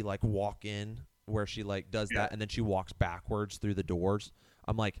creepy like walk in where she like does that, and then she walks backwards through the doors.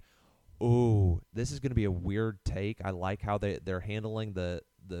 I'm like, ooh, this is going to be a weird take. I like how they're handling the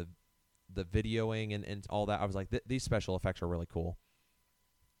videoing and all that. I was like, these special effects are really cool.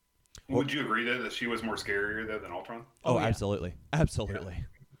 Would you agree that she was more scarier though than Ultron? Oh, yeah. Absolutely.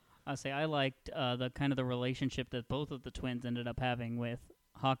 Yeah. I liked the kind of the relationship that both of the twins ended up having with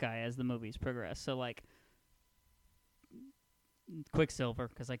Hawkeye as the movies progressed. So like Quicksilver,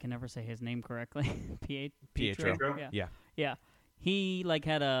 because I can never say his name correctly. Pietro. Yeah. He like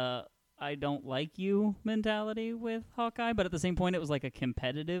had a I don't like you mentality with Hawkeye, but at the same point it was like a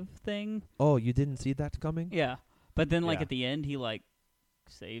competitive thing. Oh, you didn't see that coming? Yeah. But then like at the end he like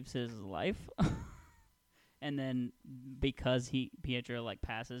saves his life. And then because Pietro like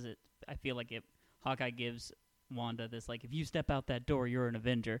passes it, I feel like Hawkeye gives Wanda this like, if you step out that door, you're an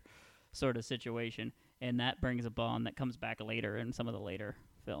Avenger sort of situation, and that brings a bond that comes back later in some of the later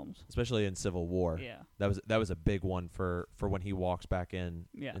films, especially in Civil War. Yeah, that was a big one for when he walks back in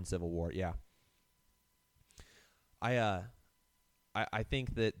Civil War. Yeah, I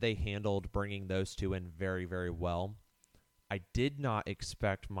think that they handled bringing those two in very, very well. I did not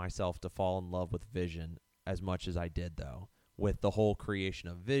expect myself to fall in love with Vision as much as I did, though, with the whole creation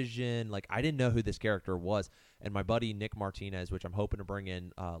of Vision. Like, I didn't know who this character was, and my buddy Nick Martinez, which I'm hoping to bring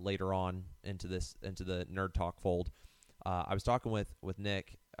in later on into the Nerd Talk fold. I was talking with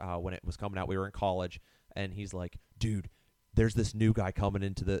Nick when it was coming out. We were in college, and he's like, "Dude, there's this new guy coming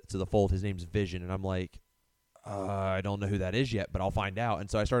into the fold. His name's Vision," and I'm like, "I don't know who that is yet, but I'll find out." And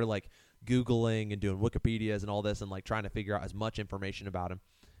so I started like Googling and doing Wikipedias and all this and like trying to figure out as much information about him.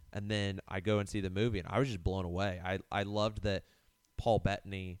 And then I go and see the movie, and I was just blown away. I loved that Paul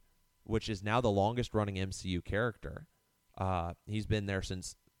Bettany, which is now the longest running MCU character. He's been there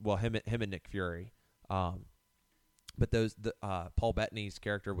since, well, him and Nick Fury. But Paul Bettany's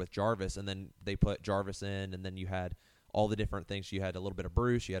character with Jarvis, and then they put Jarvis in, and then you had all the different things. You had a little bit of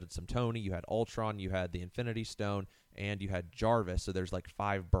Bruce, you had some Tony, you had Ultron, you had the Infinity Stone, and you had Jarvis. So there's like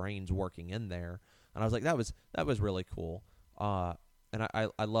 5 brains working in there, and I was like, that was really cool. And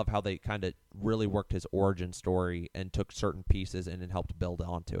I love how they kind of really worked his origin story and took certain pieces and then helped build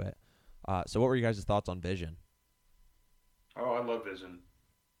onto it. So what were you guys' thoughts on Vision? Oh, I love Vision.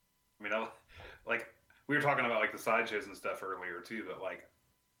 I mean, like we were talking about like the sideshows and stuff earlier too, but like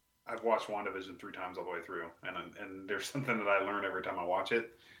I've watched WandaVision 3 times all the way through, and there's something that I learn every time I watch it.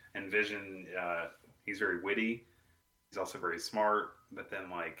 And Vision, he's very witty. He's also very smart, but then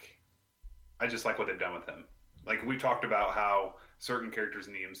like I just like what they've done with him. Like we talked about how certain characters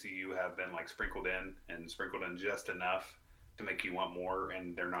in the MCU have been like sprinkled in just enough to make you want more,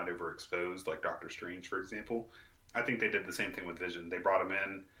 and they're not overexposed, like Doctor Strange, for example. I think they did the same thing with Vision. They brought him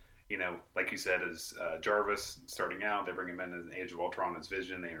in, you know, like you said, as Jarvis starting out. They bring him in as Age of Ultron as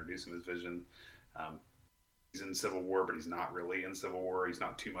Vision. They introduce him as Vision. He's in Civil War, but he's not really in Civil War. He's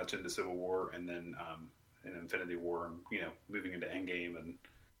not too much into Civil War. And then in Infinity War, you know, moving into Endgame, and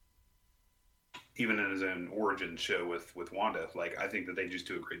even in his own origin show with Wanda, like I think that they just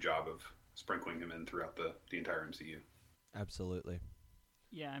do a great job of sprinkling him in throughout the entire MCU. Absolutely.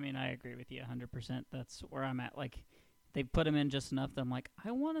 Yeah, I mean, I agree with you 100%. That's where I'm at. Like, they put him in just enough that I'm like,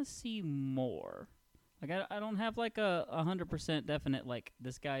 I want to see more. Like, I don't have like a 100% definite, like,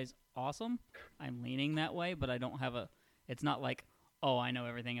 this guy's awesome. I'm leaning that way, but I don't have it's not like, oh, I know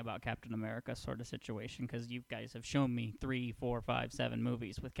everything about Captain America sort of situation, because you guys have shown me 3, 4, 5, 7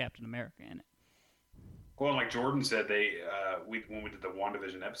 movies with Captain America in it. Well, like Jordan said, when we did the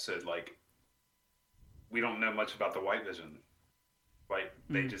WandaVision episode, like, we don't know much about the White Vision. Like,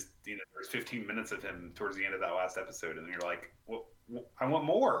 they just, you know, there's 15 minutes of him towards the end of that last episode, and you're like, well, I want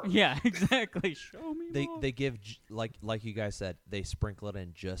more. Yeah, exactly. Show me more. They give, like you guys said, they sprinkle it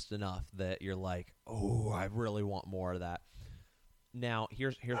in just enough that you're like, oh, I really want more of that. Now,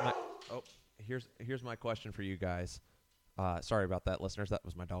 here's my question for you guys. Sorry about that, listeners. That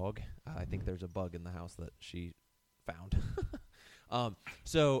was my dog. I think there's a bug in the house that she found.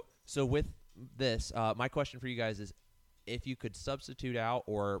 So with this, my question for you guys is, if you could substitute out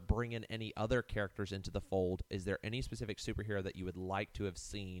or bring in any other characters into the fold, is there any specific superhero that you would like to have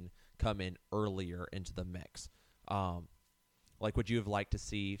seen come in earlier into the mix? Like, would you have liked to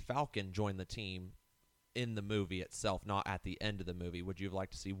see Falcon join the team in the movie itself, not at the end of the movie? Would you have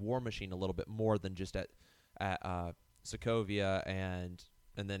liked to see War Machine a little bit more than just at Sokovia and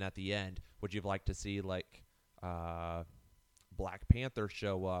then at the end? Would you have liked to see like Black Panther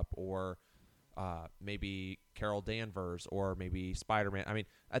show up, or maybe Carol Danvers, or maybe Spider-Man? I mean,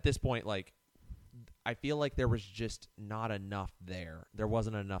 at this point, like, I feel like there was just not enough there. There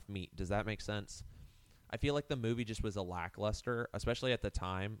wasn't enough meat. Does that make sense? I feel like the movie just was a lackluster, especially at the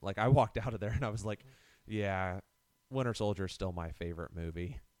time. Like, I walked out of there and I was like, yeah, Winter Soldier is still my favorite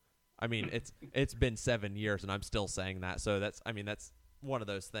movie. I mean, it's been 7 years and I'm still saying that. So that's one of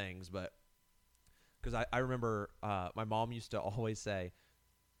those things. But because I remember my mom used to always say,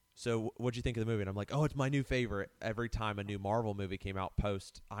 so what'd you think of the movie? And I'm like, oh, it's my new favorite. Every time a new Marvel movie came out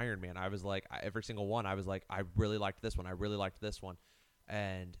post Iron Man, I was like, every single one, I was like, I really liked this one. I really liked this one.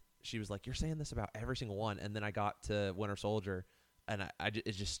 And she was like, you're saying this about every single one. And then I got to Winter Soldier, and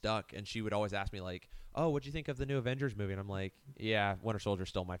it just stuck. And she would always ask me like, oh, what'd you think of the new Avengers movie? And I'm like, yeah, Winter Soldier's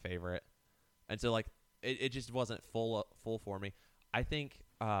still my favorite. And so like, it just wasn't full for me. I think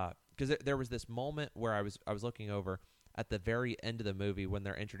because there was this moment where I was looking over at the very end of the movie when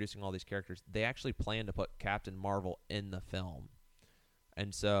they're introducing all these characters. They actually planned to put Captain Marvel in the film,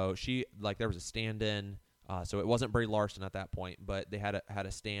 and so there was a stand-in. So it wasn't Brie Larson at that point, but they had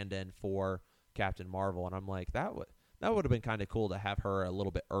a stand-in for Captain Marvel, and I'm like, that would have been kind of cool to have her a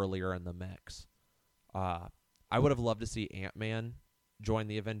little bit earlier in the mix. I would have loved to see Ant-Man join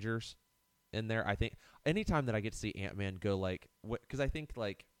the Avengers in there. I think anytime that I get to see Ant-Man go like, because I think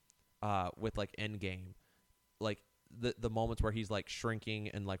like with like Endgame, like the moments where he's like shrinking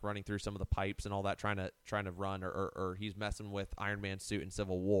and like running through some of the pipes and all that, trying to run, or he's messing with Iron Man's suit in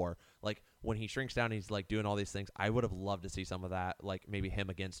Civil War. Like when he shrinks down, and he's like doing all these things. I would have loved to see some of that, like maybe him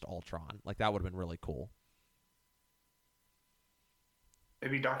against Ultron. Like that would have been really cool.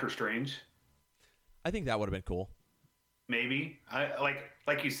 Maybe Doctor Strange. I think that would have been cool. Maybe I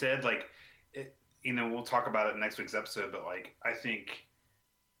like you said, like it, you know, we'll talk about it in next week's episode, but like I think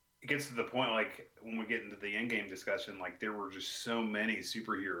it gets to the point, like, when we get into the Endgame discussion, like, there were just so many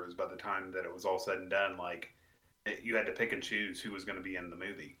superheroes by the time that it was all said and done. Like, you had to pick and choose who was going to be in the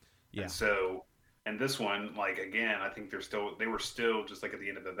movie. Yeah. And so, and this one, like, again, I think they were still just like at the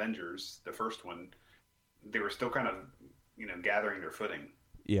end of Avengers, the first one, they were still kind of, gathering their footing,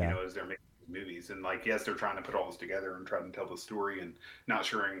 Yeah. as they're making movies. And like, yes, they're trying to put all this together and trying to tell the story, and not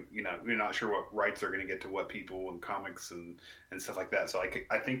sure, you're not sure what rights they're going to get to what people and comics and stuff like that. So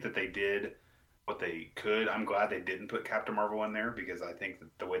I think that they did what they could. I'm glad they didn't put Captain Marvel in there, because I think that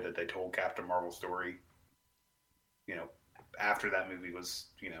the way that they told Captain Marvel's story, after that movie was,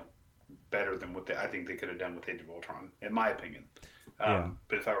 better than what I think they could have done with Age of Ultron, in my opinion.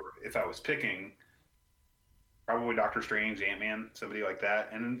 But if I was picking, probably Doctor Strange, Ant-Man, somebody like that,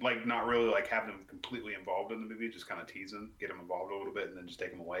 and like not really like having them completely involved in the movie, just kind of tease them, get them involved a little bit, and then just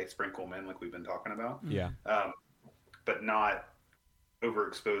take them away, sprinkle them in like we've been talking about. Yeah. But not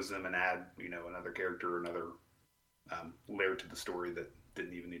overexpose them and add, another character, another layer to the story that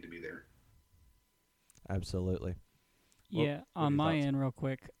didn't even need to be there. Absolutely. Yeah, on my end, real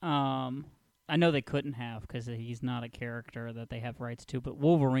quick. I know they couldn't have, because he's not a character that they have rights to, but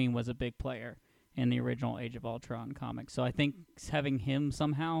Wolverine was a big player in the original Age of Ultron comics. So I think having him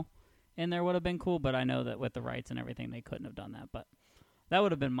somehow in there would have been cool, but I know that with the rights and everything, they couldn't have done that. But that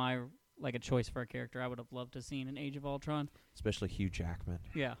would have been a choice for a character I would have loved to have seen in Age of Ultron. Especially Hugh Jackman.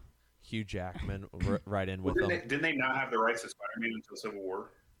 Yeah. Hugh Jackman right in with them. Didn't they not have the rights to Spider-Man until Civil War?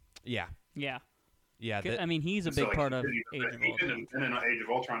 Yeah. Yeah. Yeah. I mean, he's a big part of Age of Ultron. He couldn't have been in Age of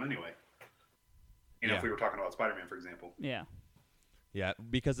Ultron anyway. If we were talking about Spider-Man, for example. Yeah. Yeah,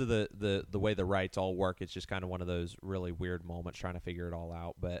 because of the way the rights all work, it's just kind of one of those really weird moments trying to figure it all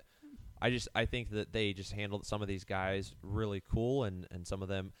out. But I think that they just handled some of these guys really cool, and some of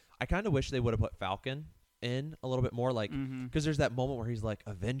them, I kind of wish they would have put Falcon in a little bit more, like, because there's that moment where he's like,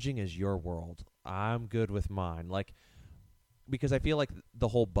 avenging is your world, I'm good with mine, like, because I feel like the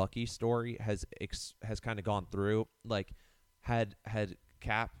whole Bucky story has kind of gone through, like, had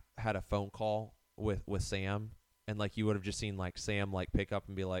Cap had a phone call with Sam, and like you would have just seen like Sam like pick up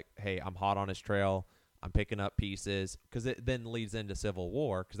and be like, hey, I'm hot on his trail, I'm picking up pieces, because it then leads into Civil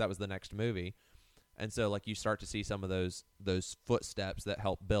War, because that was the next movie. And so like you start to see some of those footsteps that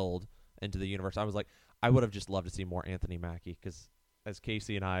help build into the universe. I was like, I would have just loved to see more Anthony Mackie, because as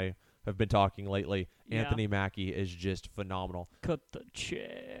Casey and I have been talking lately, Anthony Mackie is just phenomenal. Cut the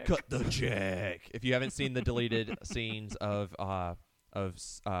check. If you haven't seen the deleted scenes of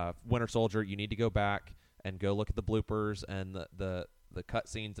Winter Soldier, you need to go back and go look at the bloopers and the cut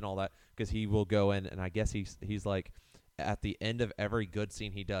scenes and all that, because he will go in, and I guess he's like, at the end of every good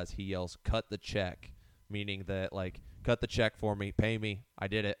scene he does, he yells, cut the check, meaning that like, cut the check for me, pay me, I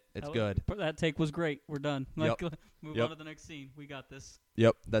did it, it's good. That take was great, we're done. Like, yep. Move on to the next scene, we got this.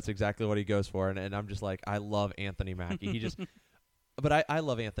 Yep, that's exactly what he goes for, and I'm just like, I love Anthony Mackie. He just but I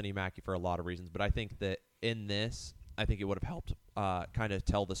love Anthony Mackie for a lot of reasons, but I think that in this, I think it would have helped kind of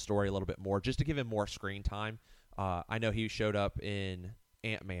tell the story a little bit more, just to give him more screen time. I know he showed up in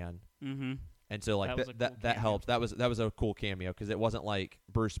Ant-Man, and so like that helped. That was a cool cameo, because it wasn't like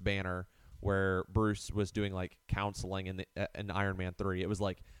Bruce Banner, where Bruce was doing like counseling in Iron Man 3. It was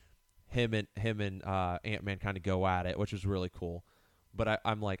like him and Ant-Man kind of go at it, which was really cool. But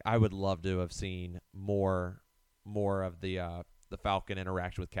I'm like, I would love to have seen more of the Falcon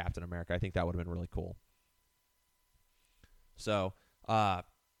interaction with Captain America. I think that would have been really cool. So, I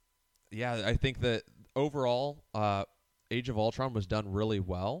think that overall, Age of Ultron was done really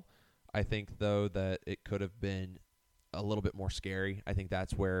well. I think, though, that it could have been a little bit more scary. I think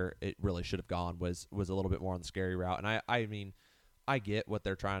that's where it really should have gone, was a little bit more on the scary route. And I mean, I get what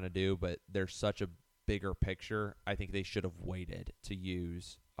they're trying to do, but there's such a bigger picture. I think they should have waited to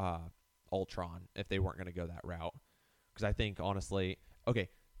use Ultron if they weren't going to go that route. Because I think, honestly, okay,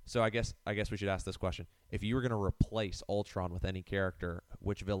 so I guess we should ask this question. If you were going to replace Ultron with any character,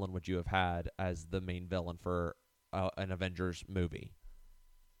 which villain would you have had as the main villain for an Avengers movie?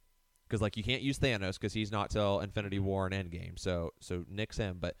 Because like you can't use Thanos, because he's not till Infinity War and Endgame. So nix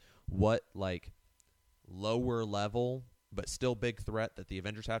him. But what like lower level but still big threat that the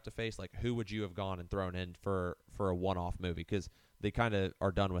Avengers have to face? Like who would you have gone and thrown in for a one-off movie? Because they kind of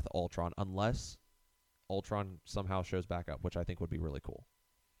are done with Ultron, unless Ultron somehow shows back up, which I think would be really cool.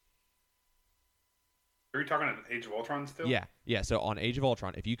 Are you talking about Age of Ultron still? Yeah. So on Age of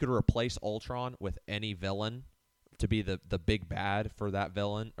Ultron, if you could replace Ultron with any villain to be the big bad for that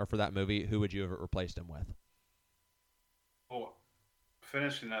villain or for that movie, who would you have replaced him with? Well,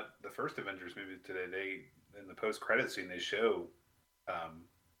 finishing up the first Avengers movie today, they in the post-credit scene they show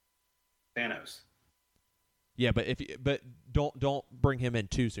Thanos. Yeah, but don't bring him in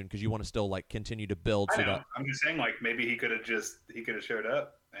too soon because you want to still like continue to build. I know. I'm just saying, like maybe he could have showed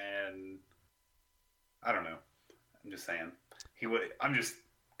up, and I don't know. I'm just saying he would. I'm just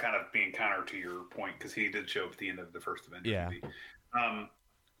kind of being counter to your point because he did show up at the end of the first Avengers movie.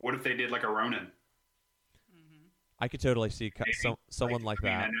 What if they did like a Ronin? I could totally see someone like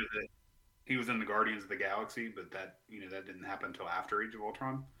that. I know that he was in the Guardians of the Galaxy, but that didn't happen until after Age of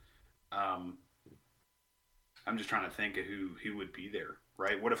Ultron. I'm just trying to think of who would be there,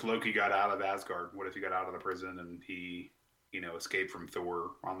 right? What if Loki got out of Asgard? What if he got out of the prison and he, escaped from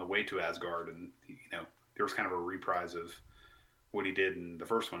Thor on the way to Asgard, and there was kind of a reprise of what he did in the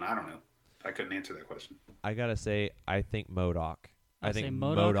first one? I don't know. I couldn't answer that question. I gotta say, I think MODOK. I think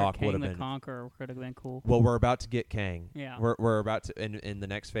MODOK would have the been. Conqueror could have been cool. Well, we're about to get Kang. Yeah. We're about to in the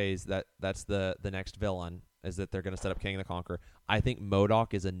next phase. That's the next villain is that they're going to set up Kang the Conqueror. I think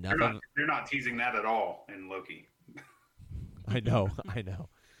MODOK is enough. They're not teasing that at all in Loki. I know.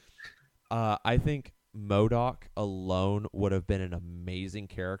 I think MODOK alone would have been an amazing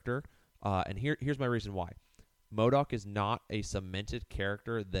character. And here's my reason why. MODOK is not a cemented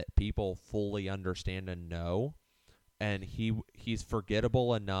character that people fully understand and know. And he's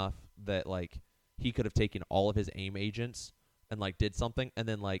forgettable enough that like he could have taken all of his AIM agents and like did something, and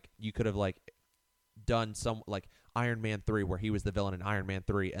then like you could have like done some like Iron Man 3 where he was the villain in Iron Man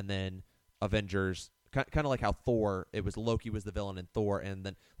 3, and then Avengers kind of like how Thor, it was Loki was the villain in Thor, and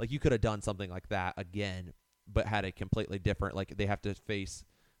then like you could have done something like that again, but had a completely different, like they have to face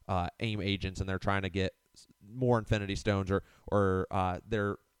AIM agents and they're trying to get more Infinity Stones, or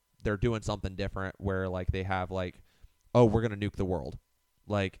they're doing something different where like they have like, oh, we're going to nuke the world,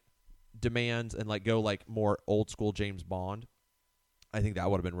 like demands, and like go like more old school James Bond. I think that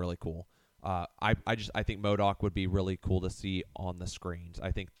would have been really cool. I think MODOK would be really cool to see on the screens.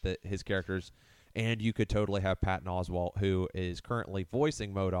 I think that his characters, and you could totally have Patton Oswalt, who is currently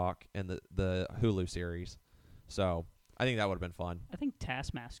voicing MODOK in the Hulu series. So I think that would have been fun. I think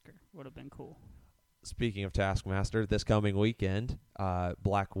Taskmaster would have been cool. Speaking of Taskmaster, this coming weekend,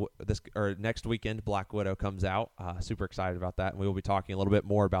 next weekend, Black Widow comes out. Super excited about that, and we will be talking a little bit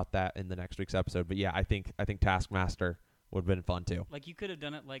more about that in the next week's episode. But yeah, I think Taskmaster would have been fun too. Like you could have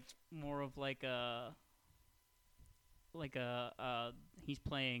done it like more of like he's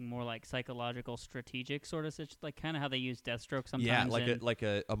playing more like psychological strategic sort of like kind of how they use Deathstroke sometimes. Yeah, like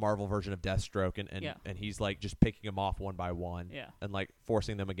a Marvel version of Deathstroke, and he's like just picking them off one by one, and like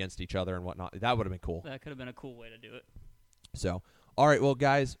forcing them against each other and whatnot. That would have been cool. That could have been a cool way to do it. So, all right, well,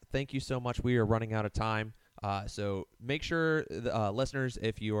 guys, thank you so much. We are running out of time. So make sure, listeners,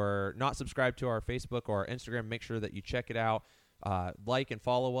 if you are not subscribed to our Facebook or our Instagram, make sure that you check it out. Like and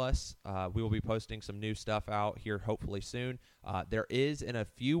follow us. We will be posting some new stuff out here hopefully soon. There is, in a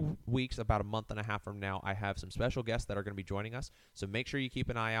few weeks, about a month and a half from now, I have some special guests that are going to be joining us. So make sure you keep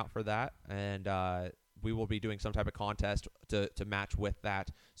an eye out for that. And we will be doing some type of contest to match with that.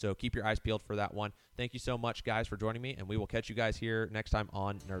 So keep your eyes peeled for that one. Thank you so much, guys, for joining me. And we will catch you guys here next time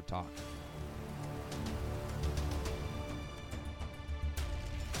on Nerd Talk.